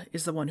Rexxar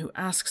is the one who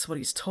asks what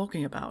he's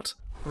talking about.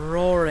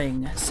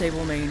 Roaring,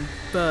 Sablemane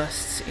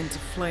bursts into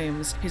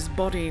flames, his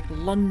body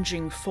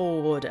lunging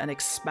forward and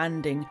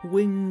expanding,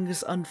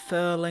 wings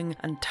unfurling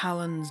and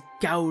talons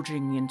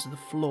gouging into the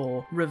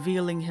floor,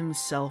 revealing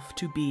himself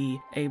to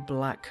be a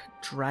black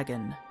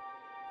dragon.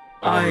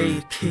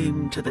 I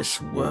came to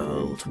this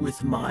world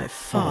with my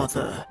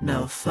father,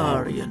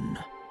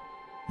 Neltharion.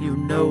 You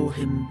know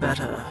him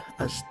better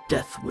as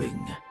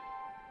Deathwing.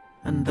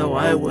 And though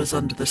I was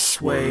under the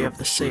sway of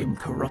the same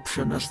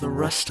corruption as the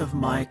rest of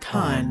my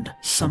kind,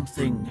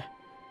 something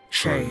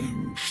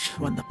changed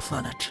when the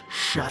planet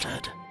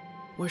shattered.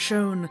 We're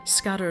shown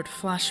scattered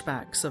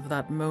flashbacks of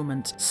that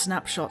moment,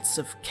 snapshots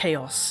of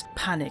chaos,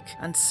 panic,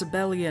 and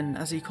Saberon,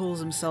 as he calls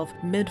himself,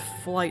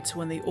 mid-flight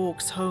when the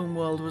Orc's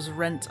homeworld was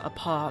rent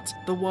apart.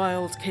 The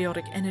wild,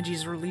 chaotic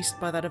energies released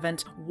by that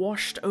event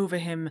washed over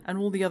him and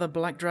all the other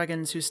black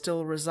dragons who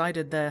still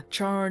resided there,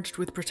 charged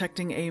with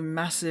protecting a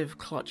massive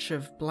clutch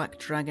of black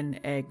dragon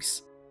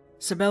eggs.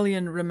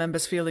 Saberon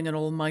remembers feeling an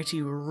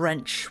almighty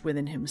wrench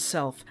within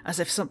himself, as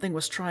if something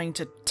was trying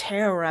to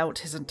tear out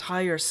his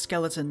entire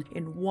skeleton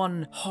in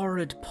one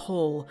horrid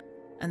pull,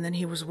 and then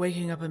he was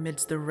waking up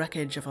amidst the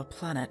wreckage of a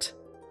planet.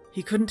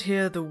 He couldn't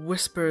hear the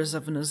whispers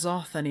of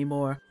N'Zoth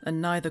anymore,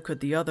 and neither could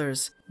the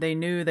others. They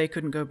knew they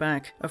couldn't go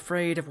back,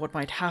 afraid of what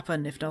might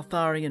happen if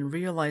Neltharion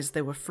realized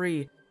they were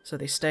free, so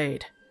they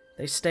stayed.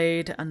 They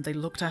stayed, and they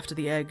looked after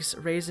the eggs,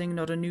 raising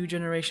not a new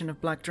generation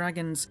of black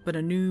dragons, but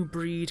a new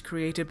breed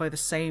created by the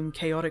same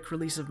chaotic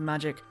release of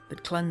magic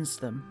that cleansed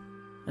them,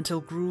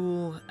 until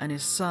Gruul and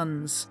his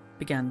sons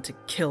began to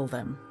kill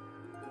them.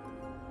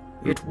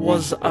 It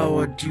was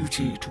our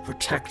duty to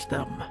protect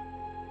them.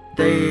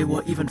 They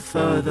were even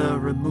further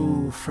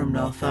removed from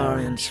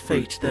Neltharion's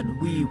fate than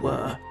we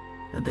were,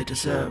 and they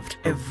deserved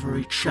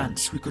every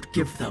chance we could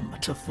give them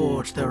to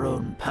forge their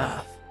own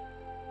path.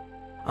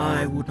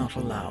 I would not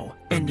allow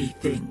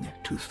anything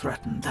to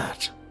threaten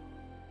that.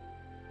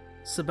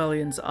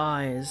 Saberon's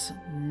eyes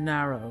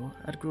narrow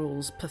at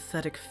Gruul's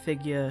pathetic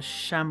figure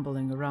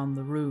shambling around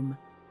the room.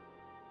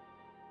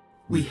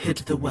 We hid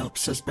the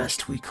whelps as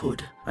best we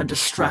could, and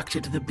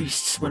distracted the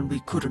beasts when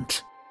we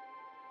couldn't.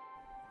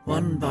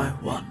 One by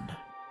one,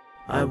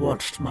 I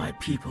watched my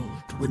people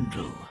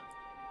dwindle,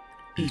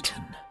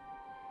 eaten,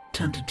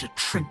 turned into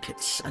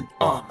trinkets and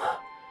armor,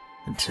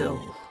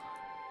 until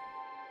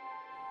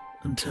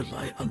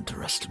I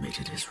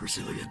underestimated his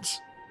resilience.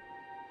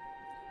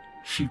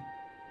 She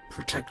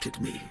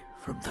protected me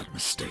from that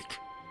mistake,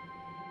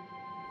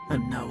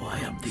 and now I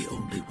am the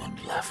only one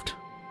left.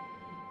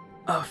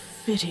 A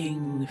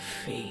fitting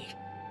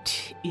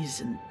fate,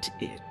 isn't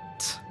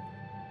it?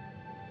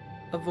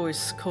 A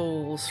voice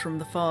calls from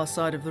the far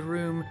side of the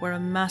room, where a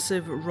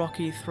massive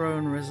rocky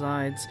throne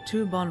resides.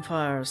 2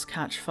 bonfires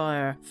catch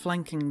fire,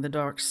 flanking the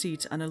dark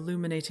seat and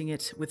illuminating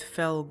it with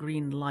fell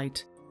green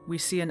light. We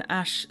see an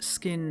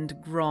ash-skinned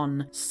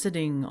Gron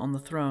sitting on the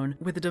throne,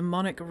 with a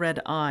demonic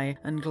red eye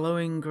and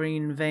glowing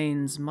green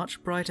veins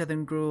much brighter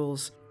than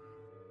Gruul's.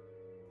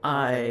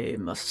 I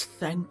must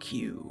thank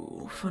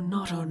you for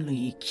not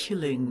only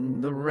killing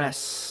the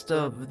rest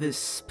of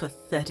this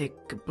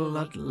pathetic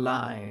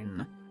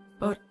bloodline,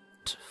 but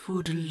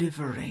for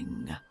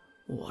delivering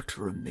what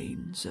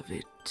remains of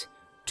it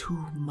to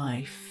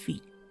my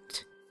feet.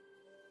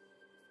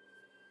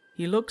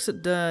 He looks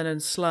at Dern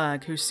and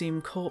Slag, who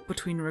seem caught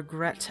between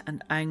regret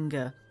and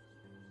anger.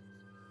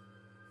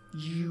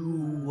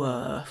 You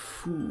were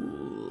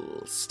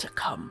fools to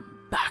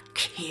come back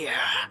here.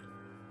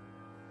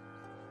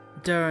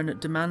 Dern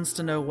demands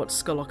to know what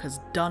Skullock has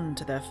done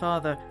to their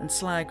father, and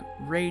Slag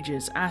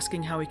rages,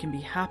 asking how he can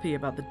be happy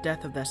about the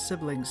death of their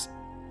siblings.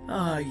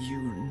 Are you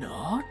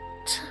not?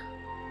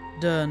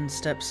 Dern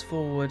steps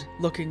forward,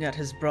 looking at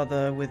his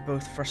brother with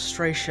both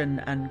frustration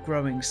and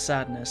growing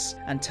sadness,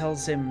 and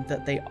tells him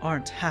that they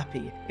aren't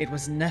happy. It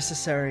was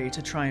necessary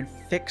to try and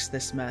fix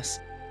this mess,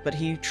 but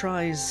he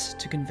tries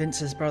to convince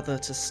his brother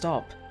to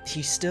stop.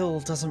 He still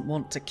doesn't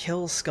want to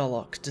kill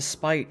Skullock,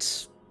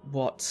 despite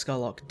what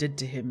Skullock did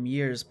to him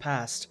years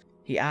past.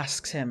 He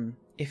asks him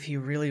if he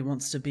really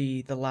wants to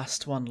be the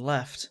last one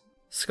left.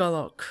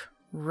 Skullock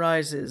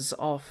rises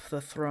off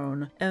the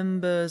throne,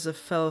 embers of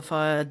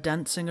fellfire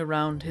dancing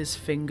around his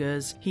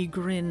fingers. He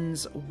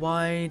grins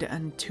wide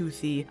and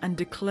toothy and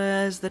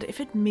declares that if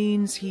it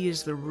means he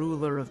is the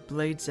ruler of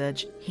Blade's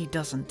Edge, he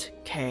doesn't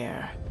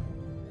care.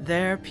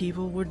 Their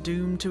people were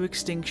doomed to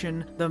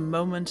extinction the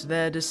moment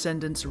their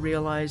descendants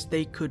realized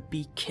they could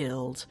be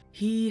killed.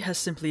 He has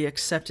simply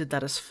accepted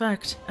that as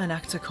fact and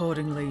acts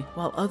accordingly,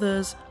 while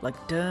others, like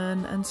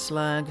Dern and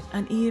Slag,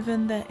 and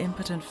even their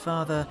impotent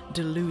father,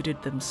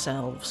 deluded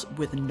themselves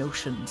with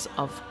notions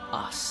of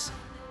us.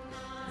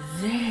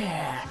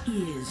 There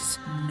is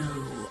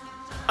no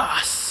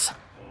us.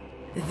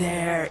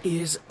 There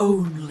is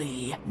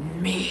only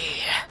me.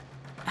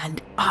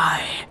 And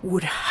I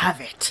would have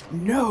it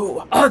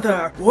no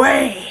other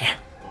way!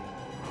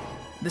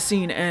 The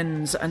scene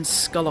ends and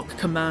Skullock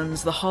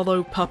commands the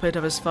hollow puppet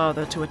of his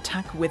father to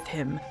attack with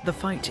him. The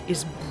fight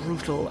is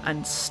brutal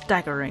and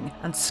staggering,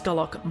 and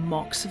Skullock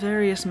mocks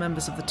various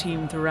members of the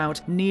team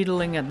throughout,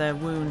 needling at their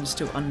wounds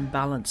to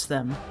unbalance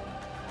them.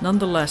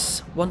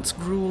 Nonetheless, once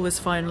Gruul is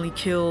finally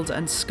killed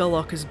and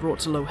Skullock is brought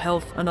to low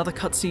health, another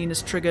cutscene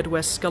is triggered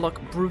where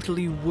Skullock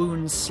brutally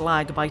wounds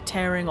Slag by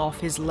tearing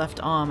off his left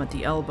arm at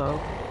the elbow.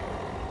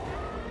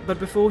 But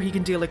before he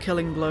can deal a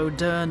killing blow,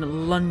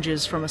 Dern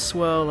lunges from a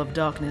swirl of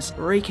darkness,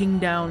 raking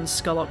down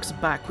Skullock's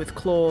back with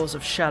claws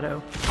of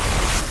shadow.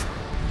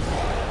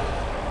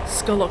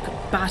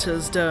 Skullock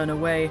batters Dern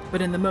away,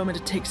 but in the moment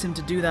it takes him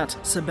to do that,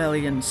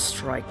 Saberon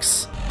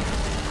strikes.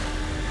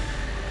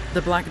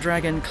 The Black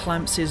Dragon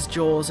clamps his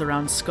jaws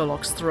around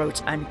Skullock's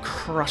throat and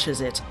crushes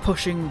it,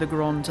 pushing the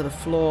Grond to the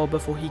floor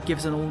before he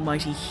gives an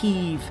almighty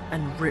heave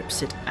and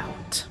rips it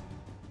out.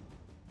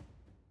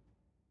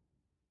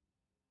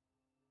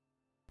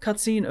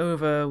 Cutscene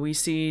over, we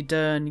see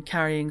Dern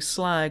carrying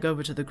Slag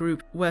over to the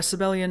group, where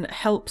Saberon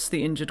helps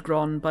the injured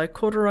Grond by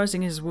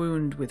cauterizing his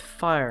wound with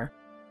fire.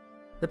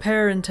 The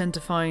pair intend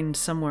to find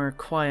somewhere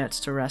quiet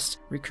to rest,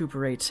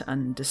 recuperate,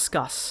 and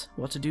discuss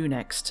what to do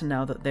next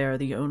now that they're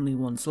the only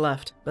ones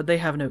left, but they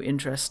have no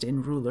interest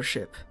in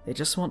rulership. They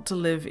just want to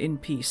live in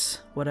peace,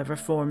 whatever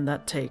form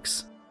that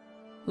takes.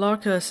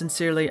 Larka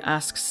sincerely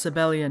asks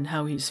Saberon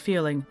how he's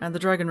feeling, and the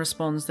dragon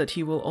responds that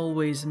he will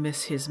always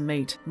miss his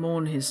mate,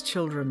 mourn his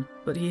children,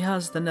 but he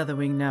has the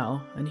Netherwing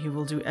now, and he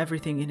will do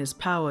everything in his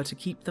power to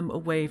keep them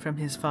away from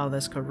his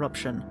father's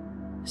corruption.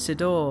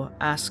 Sidor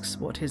asks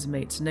what his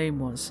mate's name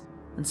was,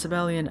 and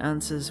Saberon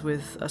answers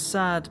with a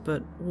sad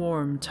but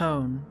warm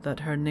tone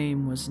that her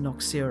name was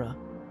Noxira.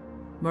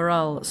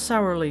 Morale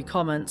sourly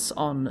comments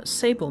on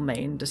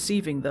Sablemane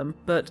deceiving them,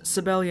 but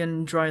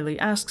Saberon dryly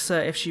asks her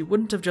if she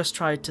wouldn't have just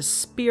tried to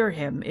spear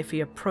him if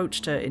he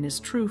approached her in his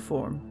true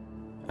form.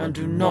 And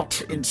do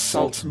not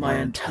insult my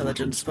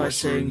intelligence by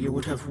saying you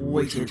would have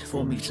waited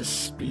for me to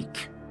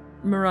speak.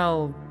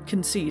 Morale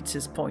concedes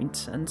his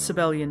point, and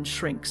Saberon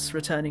shrinks,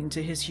 returning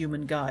to his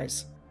human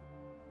guise.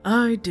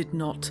 I did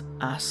not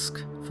ask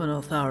for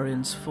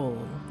Neltharion's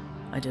fall.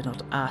 I did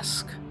not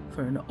ask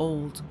for an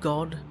old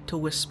god to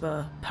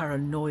whisper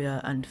paranoia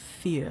and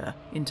fear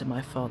into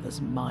my father's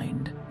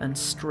mind and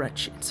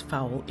stretch its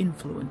foul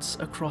influence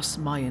across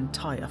my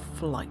entire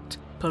flight,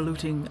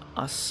 polluting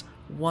us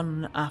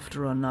one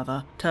after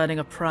another, turning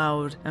a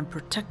proud and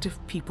protective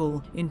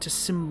people into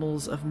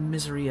symbols of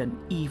misery and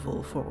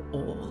evil for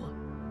all.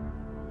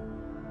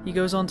 He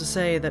goes on to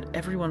say that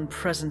everyone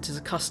present is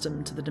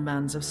accustomed to the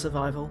demands of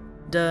survival.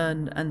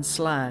 Dern and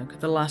Slag,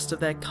 the last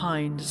of their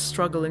kind,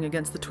 struggling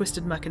against the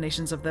twisted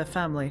machinations of their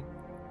family.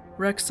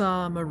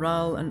 Rexxar,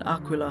 Morale, and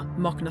Aquila,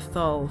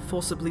 Mok'nathal,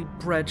 forcibly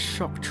bred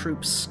shock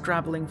troops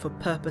scrabbling for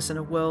purpose in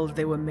a world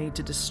they were made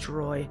to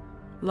destroy.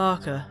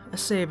 Larka, a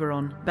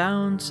Saberon,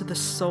 bound to the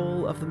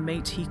soul of the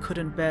mate he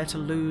couldn't bear to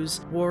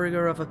lose,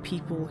 warrior of a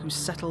people who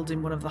settled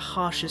in one of the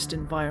harshest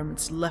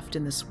environments left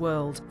in this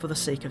world for the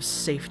sake of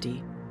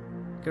safety.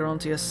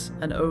 Gerontius,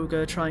 an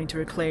ogre trying to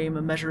reclaim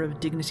a measure of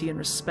dignity and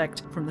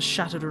respect from the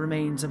shattered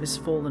remains of his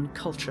fallen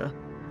culture.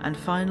 And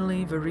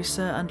finally,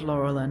 Verisa and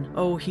Laurelin.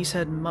 Oh, he's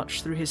heard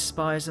much through his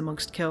spies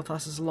amongst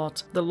Kael'thas's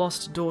lot, the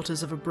lost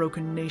daughters of a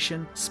broken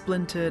nation,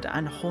 splintered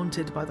and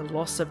haunted by the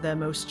loss of their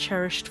most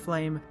cherished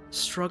flame,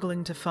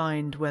 struggling to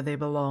find where they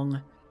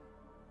belong.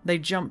 They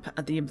jump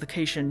at the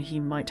implication he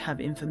might have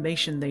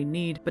information they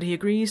need, but he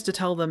agrees to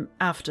tell them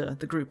after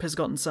the group has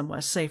gotten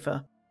somewhere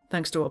safer.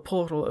 Thanks to a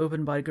portal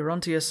opened by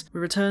Gerontius, we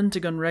return to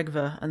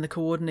Gunregva and the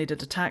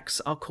coordinated attacks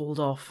are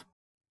called off.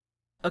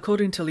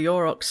 According to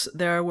Leorox,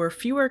 there were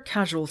fewer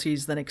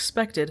casualties than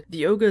expected.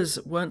 The ogres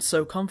weren't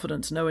so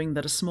confident knowing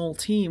that a small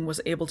team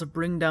was able to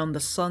bring down the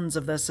sons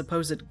of their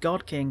supposed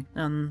god king,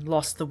 and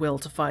lost the will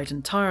to fight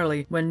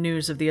entirely when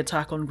news of the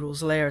attack on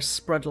Gruul's lair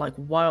spread like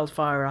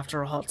wildfire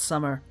after a hot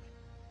summer.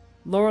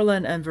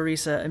 Laurelin and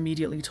Verisa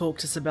immediately talk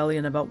to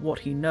Saberon about what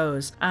he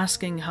knows,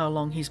 asking how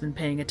long he's been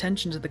paying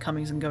attention to the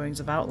comings and goings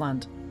of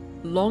Outland.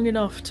 Long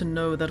enough to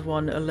know that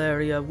one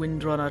Ilaria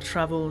Windrunner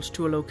travelled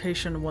to a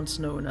location once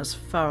known as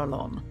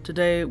Farallon.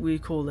 Today we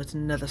call it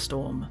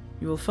Netherstorm.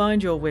 You will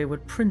find your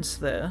wayward prince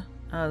there.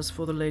 As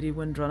for the Lady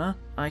Windrunner,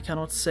 I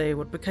cannot say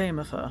what became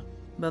of her,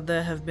 but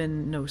there have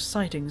been no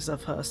sightings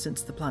of her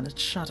since the planet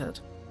shattered.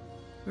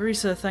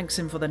 Verisa thanks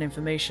him for that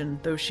information,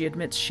 though she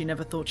admits she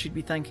never thought she'd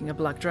be thanking a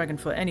black dragon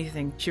for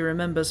anything. She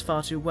remembers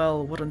far too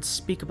well what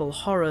unspeakable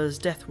horrors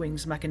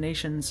Deathwing's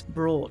machinations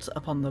brought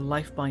upon the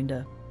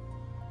Lifebinder.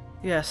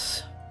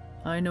 Yes,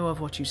 I know of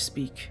what you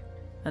speak,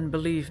 and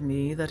believe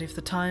me that if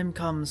the time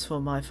comes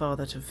for my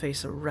father to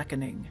face a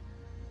reckoning,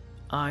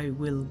 I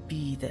will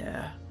be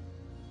there.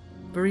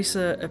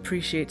 Verisa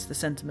appreciates the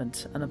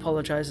sentiment and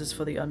apologizes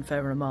for the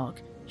unfair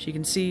remark. She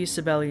can see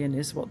Saberon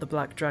is what the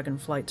Black Dragon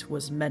flight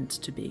was meant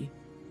to be.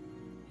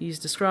 He's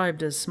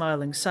described as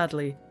smiling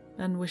sadly,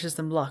 and wishes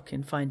them luck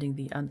in finding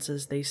the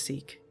answers they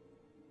seek.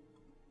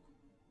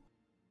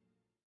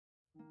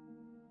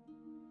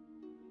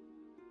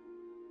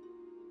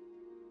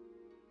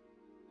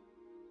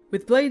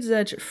 With Blade's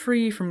Edge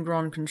free from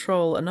Gorgrond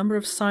control, a number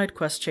of side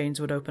quest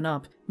chains would open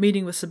up.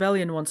 Meeting with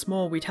Saberon once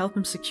more, we'd help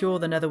him secure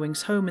the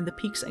Netherwings' home in the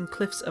peaks and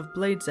cliffs of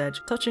Blade's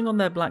Edge, touching on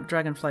their Black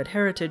Dragonflight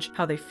heritage,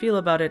 how they feel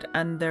about it,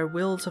 and their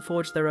will to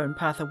forge their own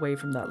path away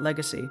from that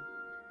legacy.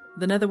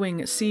 The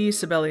Netherwing see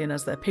Saberon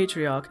as their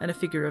patriarch and a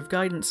figure of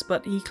guidance,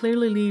 but he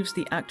clearly leaves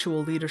the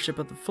actual leadership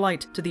of the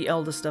flight to the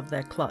eldest of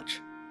their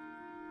clutch.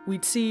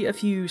 We'd see a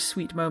few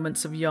sweet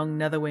moments of young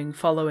Netherwing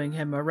following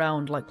him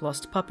around like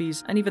lost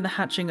puppies, and even the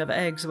hatching of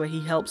eggs where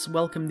he helps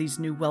welcome these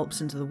new whelps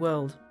into the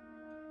world.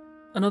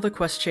 Another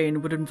quest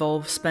chain would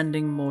involve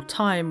spending more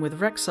time with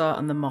Rexxar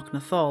and the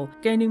Mok'nathal,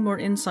 gaining more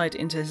insight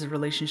into his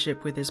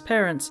relationship with his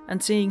parents,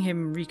 and seeing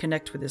him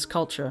reconnect with his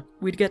culture.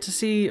 We'd get to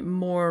see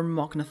more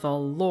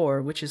Mok'nathal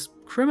lore, which is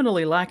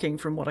criminally lacking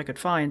from what I could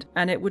find,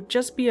 and it would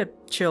just be a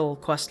chill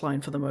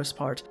questline for the most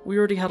part. We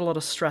already had a lot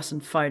of stress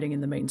and fighting in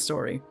the main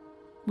story.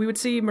 We would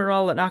see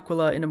Morale and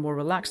Aquila in a more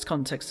relaxed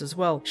context as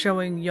well,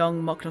 showing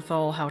young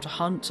Mok'nathal how to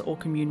hunt or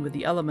commune with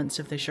the elements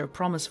if they show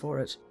promise for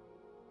it.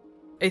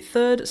 A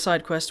third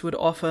side quest would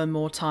offer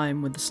more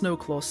time with the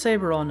Snowclaw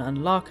Saberon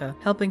and Larka,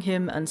 helping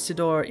him and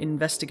Sidor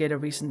investigate a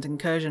recent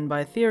incursion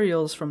by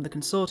ethereals from the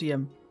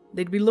Consortium.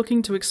 They'd be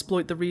looking to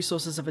exploit the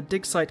resources of a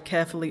dig site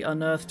carefully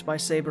unearthed by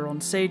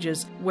Saberon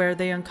sages, where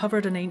they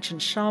uncovered an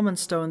ancient shaman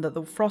stone that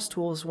the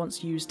Frostwolves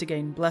once used to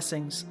gain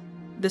blessings.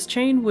 This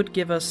chain would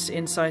give us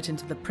insight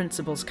into the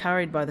principles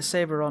carried by the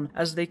Saberon,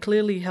 as they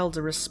clearly held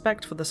a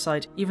respect for the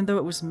site even though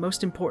it was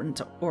most important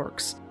to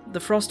orcs. The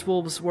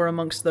Frostwolves were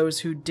amongst those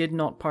who did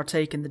not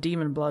partake in the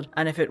demon blood,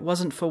 and if it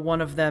wasn't for one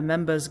of their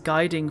members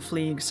guiding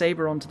fleeing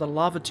Saberon to the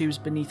lava tubes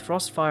beneath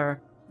Frostfire,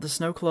 the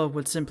Snowclaw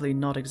would simply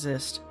not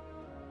exist.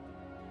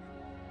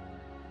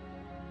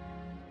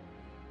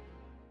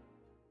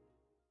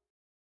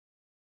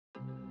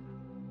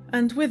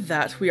 And with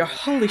that, we are—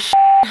 holy shit,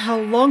 how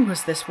long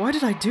was this? Why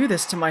did I do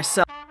this to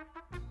myself?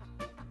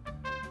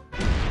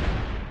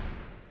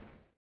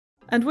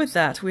 And with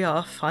that, we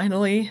are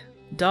finally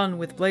done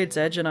with Blade's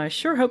Edge, and I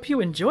sure hope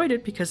you enjoyed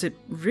it because it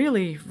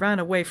really ran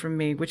away from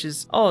me, which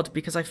is odd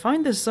because I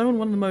find this zone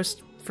one of the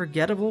most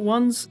forgettable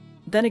ones.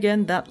 Then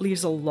again, that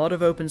leaves a lot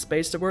of open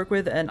space to work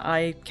with, and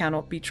I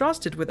cannot be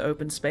trusted with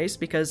open space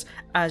because,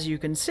 as you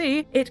can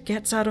see, it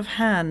gets out of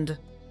hand.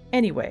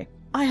 Anyway,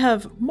 I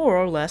have more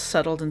or less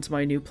settled into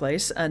my new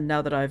place, and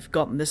now that I've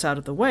gotten this out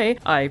of the way,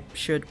 I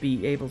should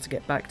be able to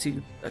get back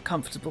to a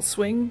comfortable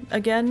swing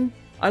again.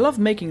 I love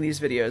making these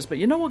videos, but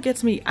you know what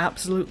gets me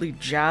absolutely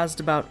jazzed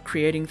about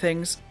creating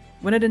things?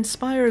 When it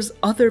inspires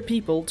other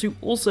people to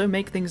also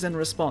make things in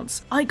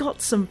response. I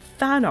got some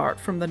fan art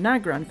from the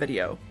Nagrand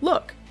video.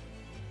 Look!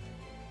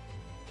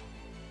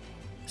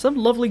 Some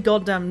lovely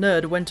goddamn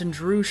nerd went and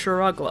drew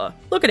Sharagla.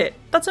 Look at it!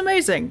 That's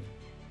amazing!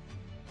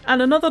 And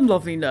another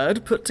lovely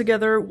nerd put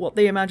together what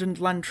they imagined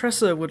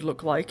Lantressa would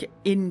look like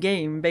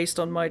in-game based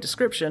on my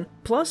description,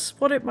 plus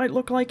what it might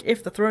look like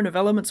if the Throne of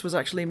Elements was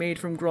actually made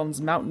from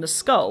Grond's mountainous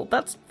skull.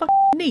 That's fucking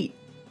neat!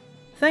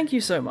 Thank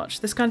you so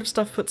much, this kind of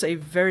stuff puts a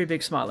very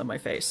big smile on my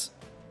face.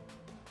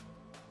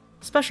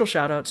 Special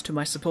shoutouts to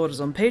my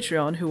supporters on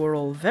Patreon, who are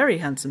all very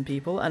handsome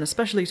people, and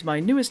especially to my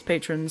newest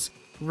patrons,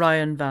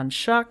 Ryan Van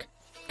Schack,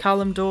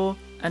 Kalimdor,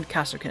 and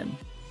Kasserkin.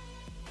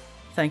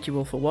 Thank you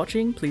all for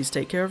watching, please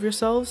take care of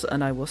yourselves,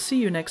 and I will see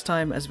you next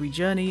time as we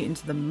journey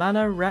into the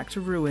mana-racked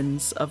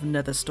ruins of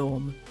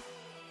Netherstorm.